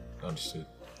 Understood.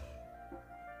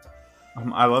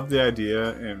 I love the idea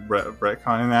and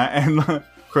retconning that and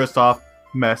Kristoff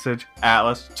message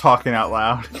Atlas talking out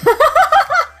loud.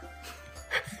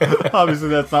 Obviously,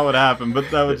 that's not what happened, but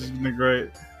that was just the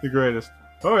greatest.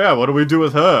 Oh yeah, what do we do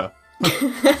with her?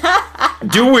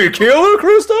 Do we kill her,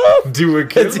 Kristoff? Do we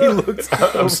kill He her? looks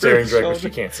I'm staring his directly. shoulder. She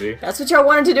can't see. That's what y'all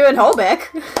wanted to do in Holbeck.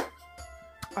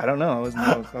 I don't know. I was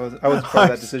part of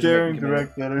that decision. Staring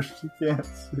directly at her. She can't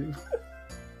see.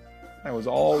 That was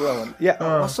all Rowan. Yeah.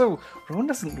 Also, Rowan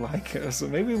doesn't like her, so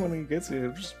maybe when he gets here,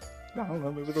 just I don't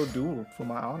know. Maybe they'll duel for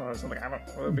my honor or something. I don't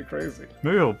know. That'd be crazy.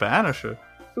 Maybe he'll banish her.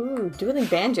 Ooh, dueling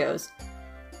banjos.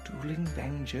 Dueling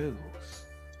banjos.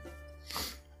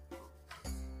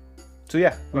 So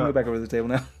yeah, we can go back over the table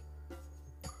now.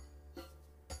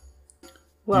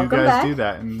 Welcome you guys back. do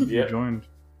that, and Yeah. you joined.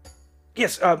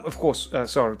 Yes, of course.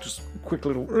 Sorry, just a quick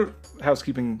little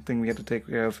housekeeping thing we had to take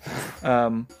care of.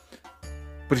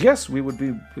 But yes, we would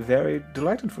be very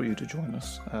delighted for you to join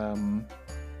us.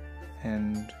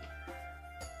 And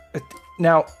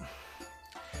now,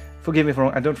 forgive me if I'm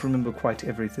wrong, I don't remember quite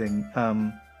everything.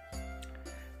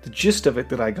 The gist of it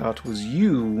that I got was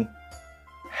you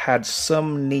had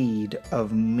some need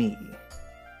of me.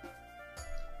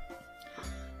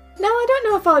 Now, I don't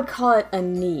know if I would call it a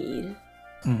need.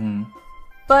 Mm-hmm.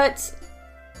 But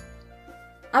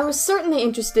I was certainly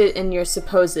interested in your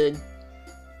supposed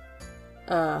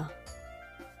I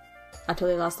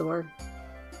totally lost the word.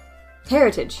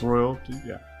 Heritage. Royalty,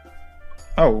 yeah.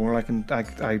 Oh, well,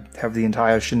 I have the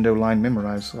entire Shindo line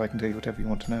memorized, so I can tell you whatever you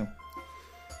want to know.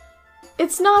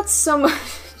 It's not so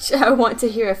much I want to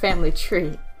hear a family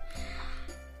tree.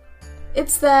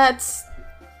 It's that,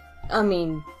 I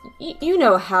mean, you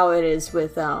know how it is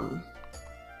with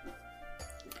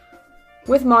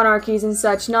monarchies and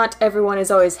such. Not everyone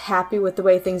is always happy with the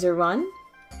way things are run.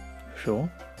 Sure.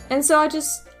 And so I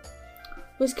just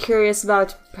was curious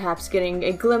about perhaps getting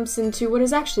a glimpse into what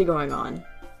is actually going on.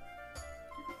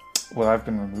 Well, I've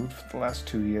been removed for the last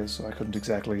 2 years, so I couldn't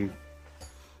exactly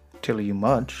tell you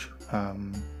much.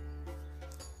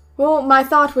 Well, my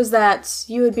thought was that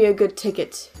you would be a good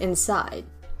ticket inside.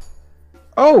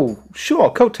 Oh,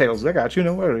 sure, coattails, I got you,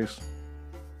 no worries.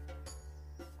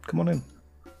 Come on in.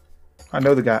 I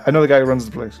know the guy. I know the guy who runs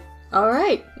the place. All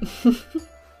right.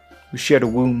 We shared a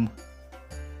womb.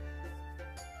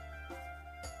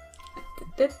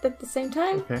 At the same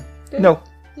time? Okay. No.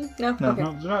 No? No. Okay.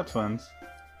 No, they're not twins.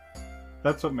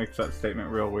 That's what makes that statement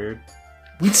real weird.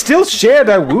 We still share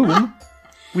that womb.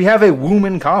 We have a womb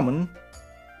in common.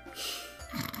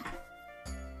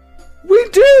 We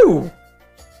do!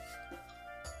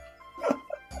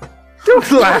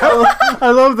 Don't laugh! I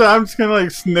love that. I'm just gonna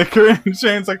like snicker, and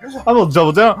Shane's like, I'm gonna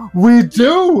double down. We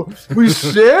do! We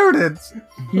shared it!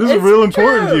 This is It's real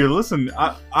important to true. you. Listen,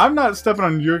 I'm not stepping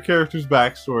on your character's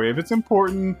backstory. If it's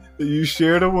important that you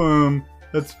shared a womb,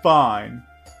 that's fine.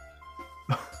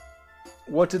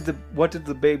 What did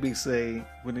the baby say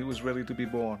when it was ready to be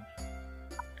born?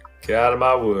 Get out of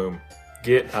my womb.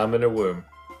 I'm in a womb.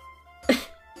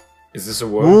 Is this a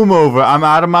womb? Womb over. I'm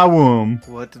out of my womb.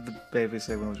 What did the baby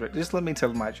say when it was ready? Just let me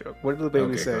tell my joke. What did the baby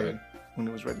Okay, go say ahead. when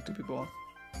it was ready to be born?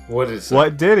 What is it?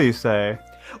 What did he say?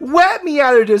 Let me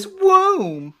out of this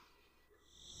womb!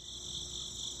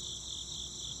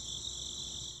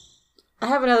 I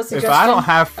have another If suggestion. I don't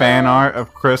have fan art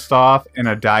of Kristoff in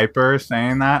a diaper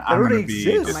saying that, That I'm already gonna be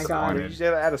exists. Oh my God. You disappointed.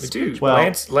 should add a We speech. do. Well,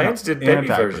 Lance did in a baby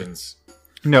diaper. versions.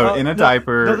 No, in a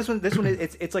diaper. No, this one,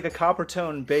 it's like a copper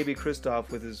tone baby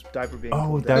Kristoff with his diaper being. Oh,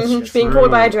 pulled down. that's Mhm, true. being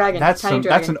pulled by a dragon. That's Tiny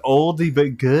that's dragon. an oldie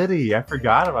but goodie. I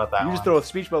forgot about that. You one. just throw a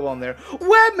speech bubble on there.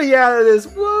 Let me out of this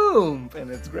womb, and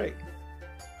it's great.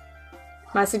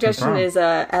 My suggestion Confirmed. is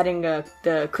adding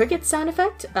the cricket sound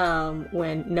effect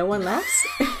when no one laughs.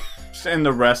 in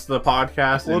the rest of the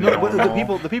podcast. Well, in no, but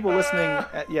normal. the people listening,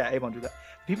 yeah, Avon do that.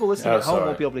 The people listening Oh, at home sorry.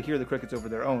 won't be able to hear the crickets over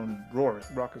their own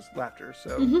raucous laughter.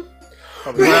 So, Mm-hmm.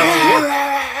 probably.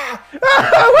 Let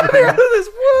me out of this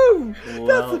womb. Well.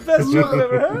 That's the best joke I've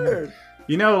ever heard.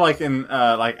 You know, like in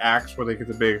like acts where they get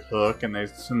the big hook and they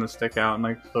send the stick out and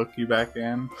like hook you back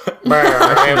in. I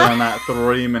actually done that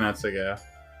 3 minutes ago.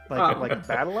 Like Oh. like a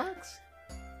battle axe.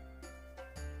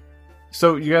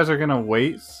 So you guys are gonna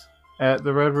wait at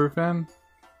the Red Roof Inn?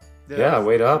 Yeah,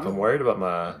 wait up. I'm worried about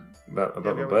my Yeah,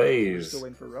 my we're bays. still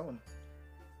waiting for Rowan.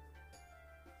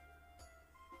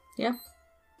 Yeah.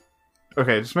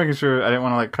 Okay, just making sure I didn't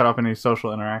want to like cut off any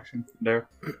social interaction there.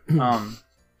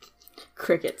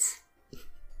 Crickets.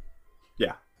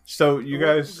 Yeah. So you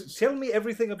guys, Tell me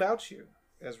everything about you,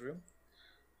 Ezreal.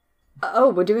 Oh,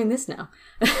 we're doing this now.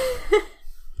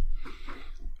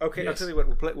 Okay, I'll Yes. tell you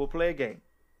what. We'll play a game.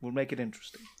 We'll make it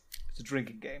interesting. It's a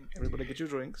drinking game. Everybody get your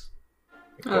drinks.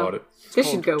 Got it. This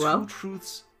Called should go well. Two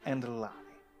truths and a lie.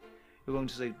 We're going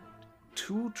to say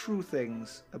 2 true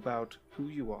things about who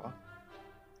you are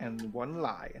and 1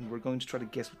 lie, and we're going to try to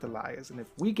guess what the lie is. And if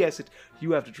we guess it,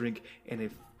 you have to drink, and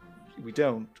if we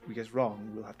don't, we guess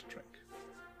wrong, we'll have to drink.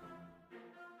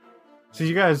 so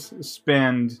you guys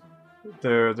spend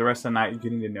the rest of the night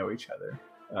getting to know each other,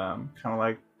 kind of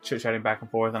like chit chatting back and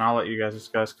forth, and I'll let you guys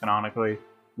discuss canonically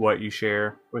what you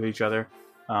share with each other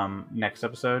next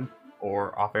episode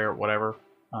or off air, whatever.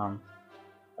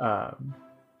 But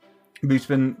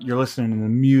you're listening to the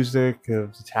music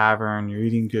of the tavern, you're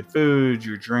eating good food,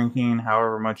 you're drinking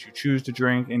however much you choose to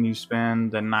drink, and you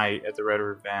spend the night at the Red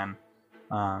Roof Inn.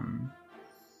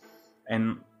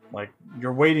 And like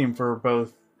you're waiting for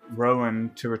both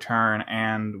Rowan to return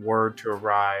and word to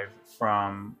arrive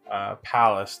from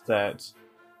Palace that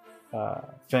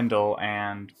Findle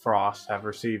and Frost have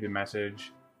received a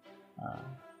message,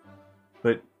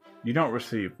 but you don't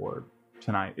receive word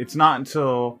tonight. It's not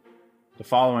until the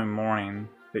following morning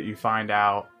that you find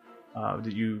out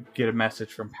that you get a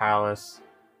message from Palace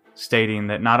stating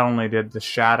that not only did the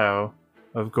shadow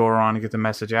of Goron get the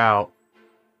message out,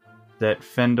 that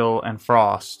Findle and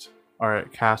Frost are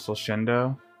at Castle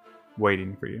Shindo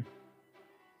waiting for you.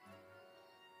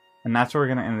 And that's where we're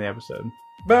going to end the episode.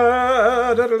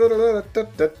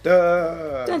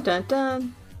 Dun dun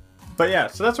dun. But yeah,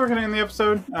 so that's where we're going to end the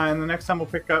episode. And the next time we'll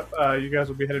pick up, you guys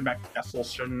will be headed back to Castle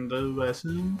Shindo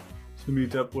soon to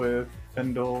meet up with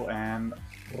Findle and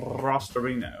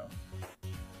Rostarino.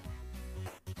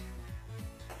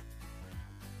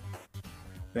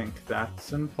 Think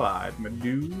that's implied, my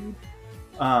dude.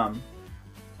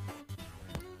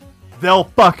 They'll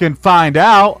fucking find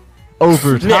out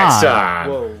over time. Next time.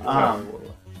 Whoa.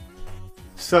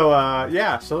 So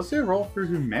yeah, so let's do a roll for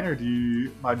humanity,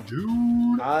 my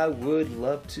dude. I would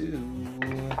love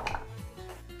to.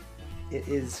 It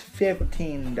is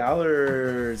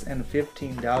 $15, and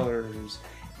 $15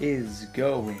 is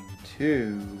going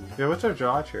to... Yeah, what's our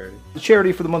July charity? The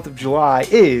charity for the month of July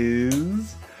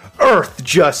is Earth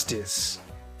Justice.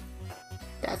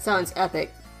 That sounds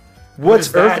epic. What's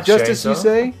is that, Earth Justice, you Chainsaw?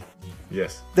 say?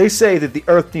 Yes. They say that the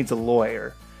Earth needs a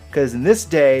lawyer. Because in this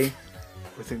day,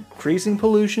 with increasing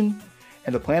pollution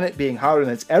and the planet being hotter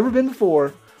than it's ever been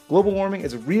before, global warming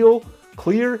is a real,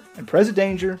 clear, and present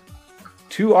danger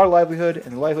to our livelihood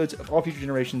and the livelihoods of all future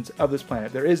generations of this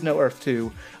planet. There is no Earth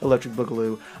 2 Electric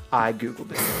Boogaloo. I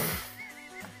Googled it.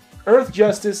 Earth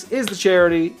Justice is the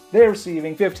charity. They're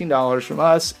receiving $15 from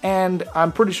us, and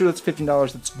I'm pretty sure that's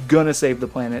 $15 that's gonna save the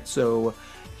planet, so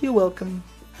you're welcome.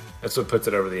 That's what puts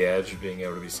it over the edge of being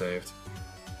able to be saved.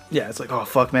 Yeah, it's like, oh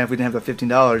fuck, man, if we didn't have that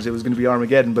 $15, it was gonna be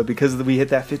Armageddon, but because we hit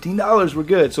that $15, we're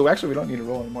good. So actually, we don't need to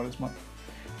roll anymore this month.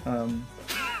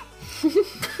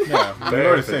 Yeah, we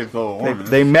already saved global warming.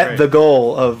 They met the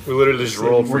goal of... We literally just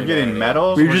rolled for We're getting humanity.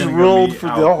 medals. We we're just gonna go rolled meet for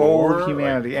Al the whole Gore, of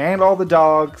humanity, and all the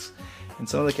dogs, and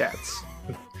some of the cats.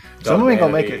 Some of them ain't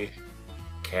gonna make it.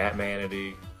 Cat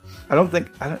manatee. I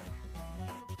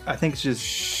think it's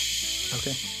just...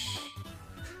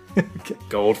 Okay. Okay.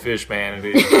 Goldfish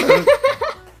manatee.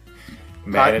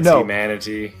 Manatee no.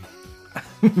 manatee.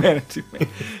 Manatee Man.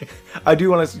 I do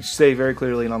want to say very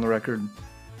clearly and on the record,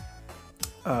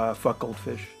 fuck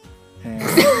goldfish. And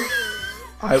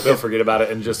They'll forget about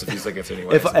it in just a few seconds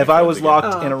anyway. if I was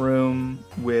locked in a room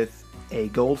with a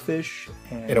goldfish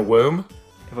and in a womb,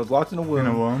 if I was locked in a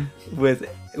womb, with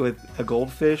a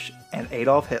goldfish and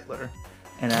Adolf Hitler,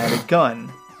 and I had a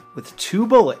gun with 2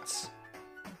 bullets,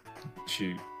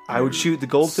 shoot. I would shoot the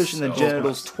goldfish in the So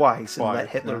genitals twice and let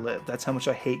Hitler yeah. live. That's how much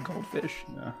I hate goldfish.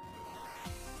 Yeah.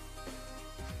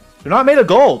 They're not made of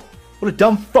gold. What a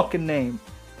dumb fucking name.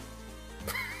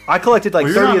 I collected like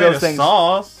Well, 30 you're of not made those things.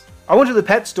 Sauce. I went to the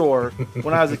pet store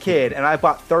when I was a kid, and I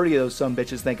bought 30 of those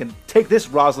sumbitches thinking, take this,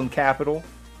 Rosalind Capital.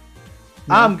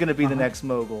 I'm going to be the next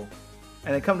mogul.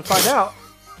 And then come to find out,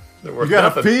 They're You worth gotta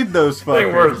nothing. feed those They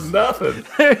fuckers. worth nothing.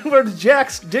 we're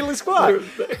Jack's diddly squad.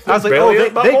 I was like, barely oh,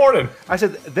 up by morning. I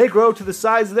said, they grow to the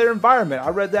size of their environment. I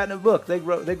read that in a book. They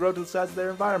grow to the size of their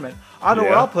environment. I know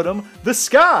where Yeah. I'll put them. The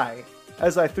sky.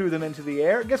 As I threw them into the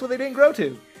air. Guess what they didn't grow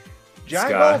to? Giant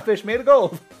Sky. goldfish made of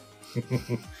gold.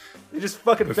 They just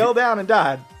fucking fell down and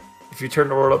died. If you turn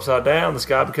the world upside down, the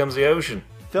sky becomes the ocean.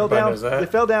 Fell Everybody down. knows that. They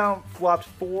fell down, flopped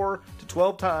 4 to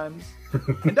 12 times,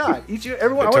 and died. Each year,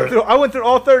 everyone. They I went through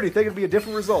all 30, thinking it'd be a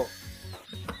different result.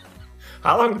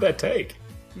 How long did that take?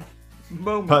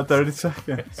 Moment. About 30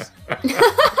 seconds.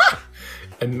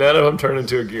 And none of them turned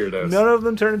into a Gyarados. None of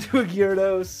them turned into a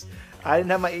Gyarados. I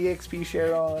didn't have my EXP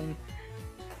share on.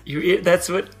 That's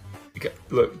what.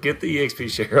 Look, get the EXP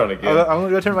share on again. I'm gonna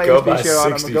go turn my Go EXP buy share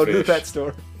on. I'm 60 gonna go to the fish. pet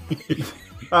store.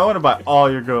 I want to buy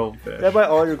all your goldfish. Can I buy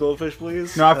all your goldfish,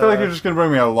 please? No, I feel like you're just gonna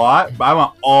bring me a lot, but I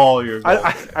want all your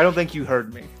goldfish. I don't think you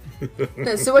heard me.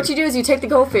 So what you do is you take the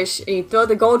goldfish and you throw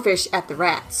the goldfish at the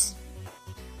rats.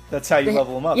 That's how you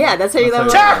level them up. Yeah, that's how you level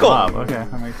So them Tackle! up. Okay,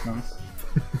 that makes sense.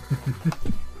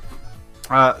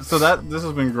 So this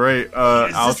has been great.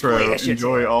 Outro.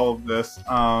 Enjoy all of this.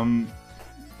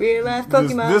 Real life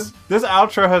Pokemon. This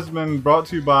outro has been brought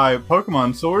to you by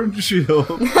Pokemon Sword and Shield.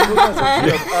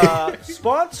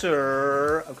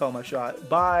 Sponsor. I'm calling my shot.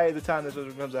 By the time this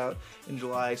episode comes out in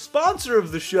July, sponsor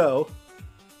of the show.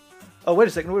 Oh, wait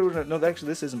a second. Wait, no, actually,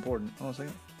 this is important. Hold on a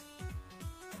second.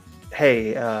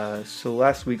 Hey, so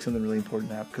last week something really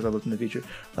important happened because I looked in the future.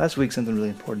 Last week something really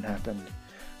important happened.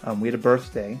 We had a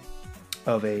birthday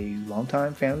of a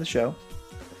longtime fan of the show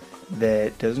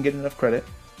that doesn't get enough credit.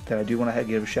 That I do want to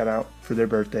give a shout out for their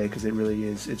birthday because it really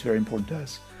is. It's very important to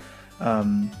us.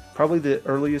 Probably the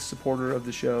earliest supporter of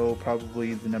the show.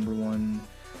 Probably the #1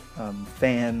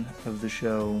 fan of the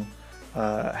show.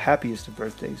 Happiest of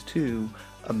birthdays to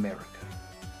America.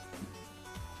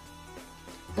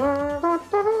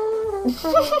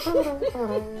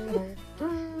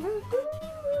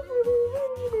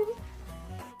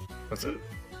 That's it.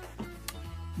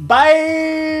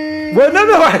 Bye. Well,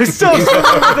 no, I still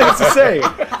have things to say.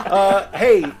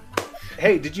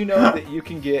 Hey, did you know that you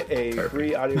can get a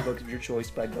free audiobook of your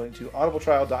choice by going to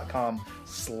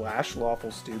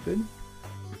audibletrial.com/lawfulstupid?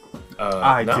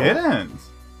 I No. didn't.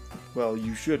 Well,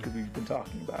 you should because we've been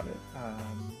talking about it.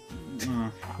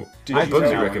 What books do you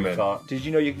know recommend? Did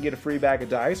you know you can get a free bag of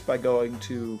dice by going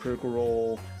to Critical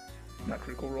Role? Not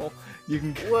Critical Role. You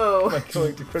can Whoa. by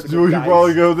going to Critical You should Dice.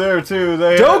 probably go there too.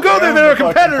 Don't go there, they're a the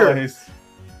fucking competitor. place.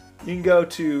 You can go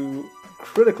to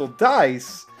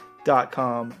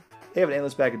criticaldice.com. They have an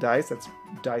endless bag of dice. That's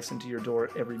dice into your door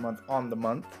every month on the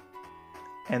month.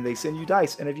 And they send you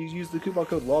dice. And if you use the coupon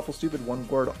code LawfulStupid, one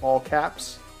word, all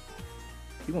caps,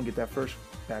 you won't get that first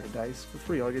bag of dice for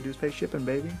free. All you gotta do is pay shipping,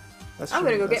 baby. That's I'm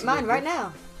free. gonna go That's get a mine little right gift.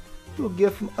 now. Little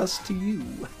gift from us to you.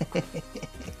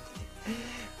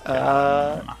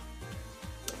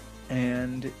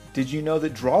 And did you know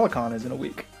that Drawlicon is in a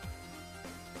week?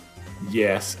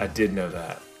 Yes, I did know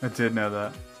that. I did know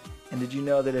that. And did you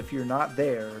know that if you're not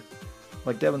there,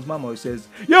 like Devin's mom always says,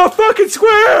 "Yo, fucking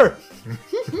square!"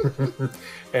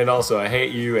 And also, I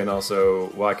hate you. And also,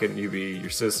 why couldn't you be your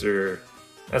sister?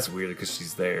 That's weird because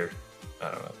she's there.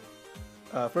 I don't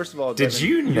know. First of all, Did Devin,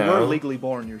 you know- were legally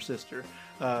born your sister?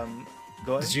 Go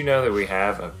ahead. Did you know that we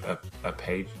have a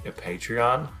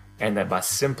Patreon, and that by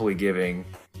simply giving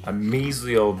a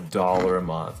measly old $1 a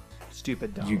month,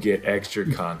 Stupid dog. you get extra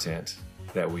content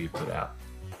that we put out?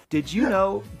 Did you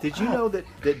know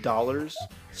that dollars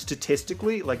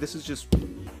statistically, like this is just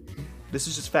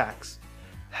facts,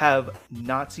 have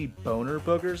Nazi boner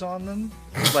boogers on them?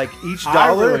 Like each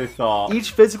dollar, really thought-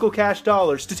 each physical cash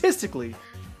dollar, statistically,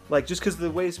 like just because of the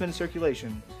way it's been in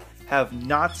circulation, have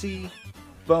Nazi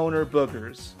boner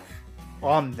boogers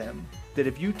on them that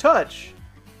if you touch,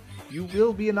 you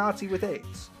will be a Nazi with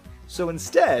AIDS. So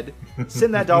instead,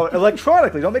 send that dollar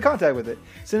electronically. Don't make contact with it.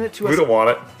 Send it to us. We don't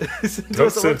want it. Send Don't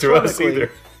send it to us electronically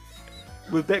either.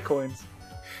 with bitcoins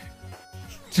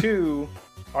to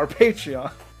our Patreon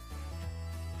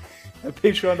at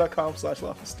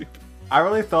patreon.com/lawfulstupid. I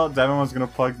really thought Devin was gonna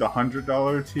plug the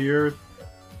 $100 tier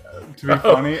to be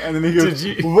funny, and then he goes,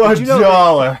 Did you- "What did you know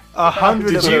dollar?" 100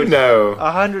 Did of you those, know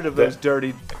 100 of those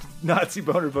dirty Nazi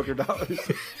boner booker dollars.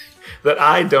 that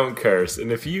I don't curse?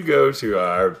 And if you go to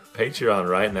our Patreon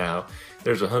right now,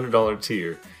 there's a $100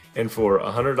 tier, and for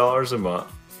 $100 a month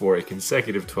for a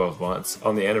consecutive 12 months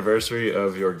on the anniversary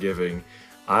of your giving,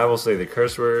 I will say the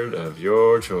curse word of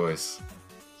your choice.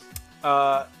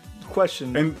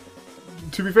 Question. And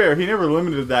to be fair, he never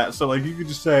limited that, so like you could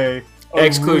just say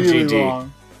Exclude GD.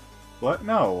 long- What?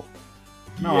 No,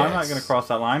 I'm not Yes. gonna cross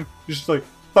that line. Just like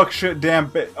fuck, shit,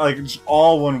 damn, like just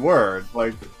all one word,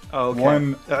 like Oh, okay.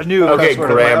 one A new Okay, cuss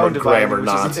word of my grammar- own devising, grammar which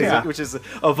is, nonsense. which is a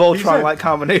Voltron-like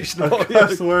combination of all the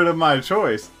cuss other. word of my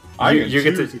choice. I You- can you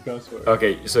get choose to- a cuss word.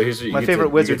 Okay, so here's what you My get favorite to,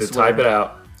 you wizard get to swear. type it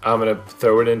out. I'm gonna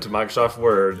throw it into Microsoft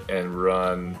Word and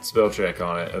run spell check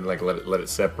on it and like let it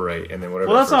separate, and then whatever.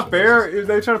 Well, that's that not first fair. one is. If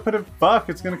they try to put a fuck,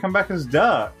 it's gonna come back as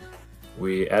duck.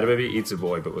 We add a baby eats a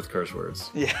boy, but with curse words.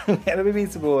 Yeah, Anime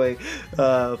Meets a Boy.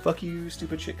 Fuck you,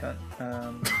 stupid shit cunt.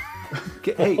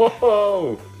 Hey,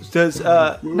 Whoa! does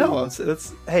no?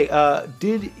 That's hey.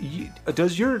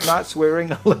 Does your not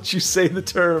swearing let you say the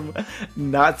term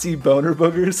Nazi boner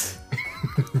boogers?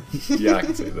 Yeah, I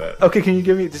can say that. Okay, can you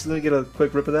give me just let me get a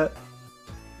quick rip of that?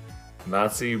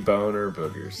 Nazi boner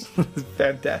boogers.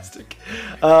 Fantastic.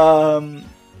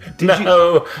 Did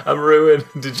No, I'm ruined.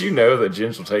 Did you know that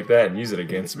Ginge will take that and use it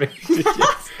against me?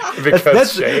 Because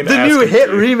That's Shane the asked new him hit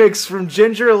to. remix from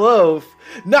Ginger Loaf.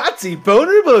 Nazi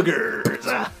boner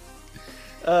boogers.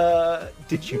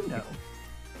 Did you know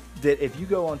that if you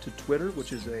go onto Twitter,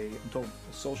 which is I'm told,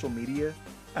 a social media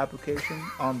application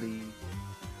on the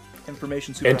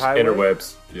information superhighway,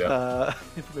 Interwebs. Yeah.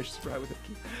 information superhighway,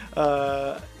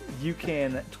 thank you. You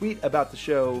can tweet about the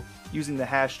show using the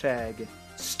hashtag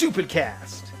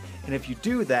StupidCast, and if you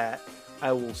do that,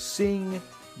 I will sing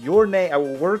your name. I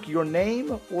will work your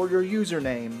name or your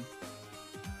username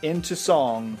into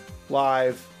song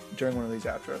live during one of these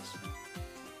outros.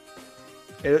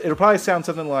 It'll probably sound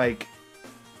something like,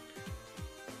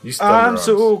 You stun your I'm arms.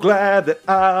 so glad that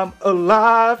I'm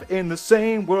alive in the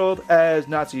same world as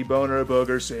Nazi Boner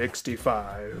Booger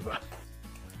 65.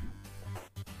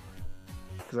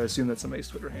 Because I assume that's somebody's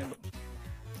Twitter handle.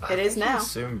 It is now.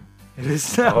 Assume It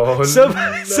is now. Oh,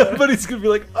 Somebody's going to be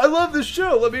like, I love this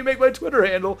show. Let me make my Twitter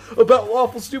handle about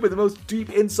Lawful Stupid, the most deep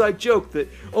inside joke that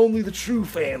only the true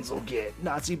fans will get.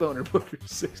 Nazi Boner Booger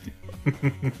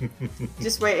 65.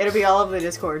 Just wait, it'll be all over the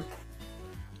Discord.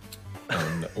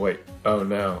 No, wait. Oh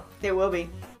no. It will be.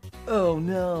 Oh,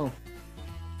 no.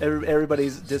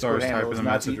 Everybody's Discord Star's handle is typing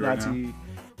the Nazi, message right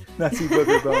Nazi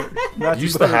Booger Boner. Nazi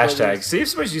Use the Boner hashtag. Boogers. See if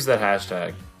somebody's used that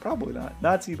hashtag. Probably not.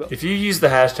 Nazi Boner. If you use the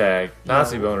hashtag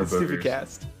Nazi boner it's boogers,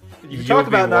 Stupidcast. You you'll talk be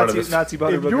about one of Nazi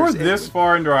Boner If Boogers. you're this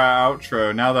far into our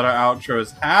outro, now that our outro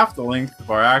is half the length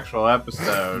of our actual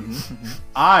episode,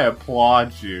 I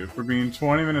applaud you for being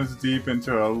 20 minutes deep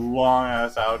into a long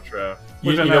ass outro.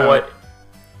 You, Which I you know what?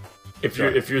 If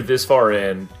you're this far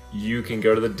in, you can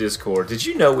go to the Discord. Did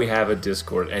you know we have a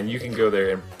Discord? And you can go there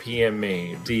and PM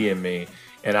me, DM me,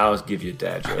 and I'll give you a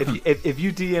dad joke. If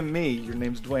you DM me, your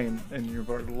name's Dwayne, and you're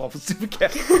part of the Lawful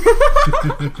Stupidcast.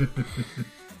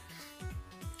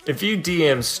 If you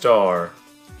DM Star,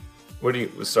 what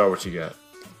you got?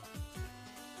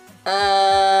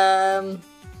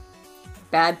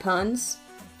 Bad puns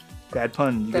Bad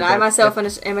pun. You that get I that- myself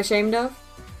am ashamed of.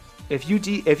 If you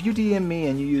DM me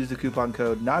and you use the coupon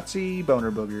code Nazi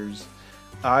Boner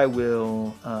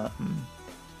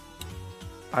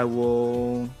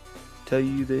take tell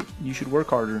you that you should work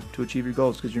harder to achieve your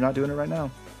goals because you're not doing it right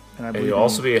now. And I And believe you'll in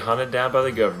also you. be hunted down by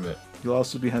the government. You'll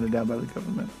also be hunted down by the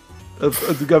government of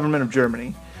the government of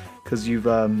Germany because you've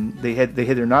they hid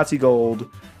their Nazi gold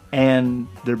and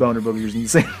their boner boogers in the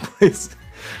same place,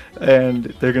 and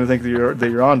they're gonna think that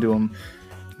you're onto them.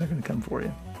 They're gonna come for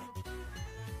you.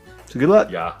 So good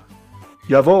luck. Yeah.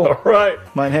 Jawohl, All right.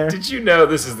 mein Herr. Did you know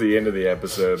this is the end of the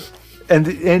episode?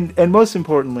 And most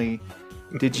importantly,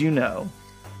 did you know?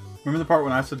 Remember the part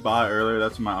when I said bye earlier?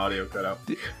 That's when my audio cut out.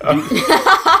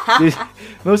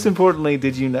 Most importantly,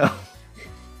 did you know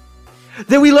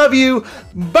that we love you?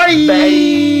 Bye.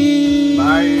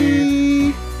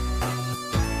 Bye.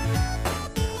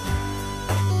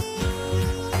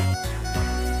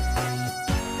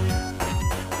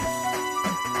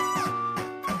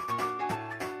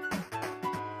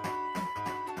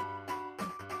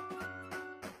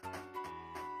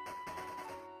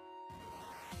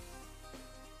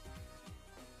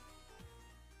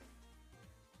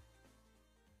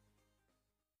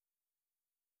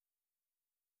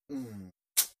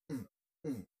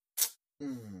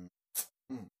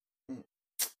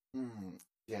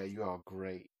 Yeah, you are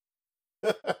great.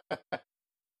 It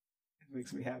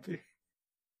makes me happy.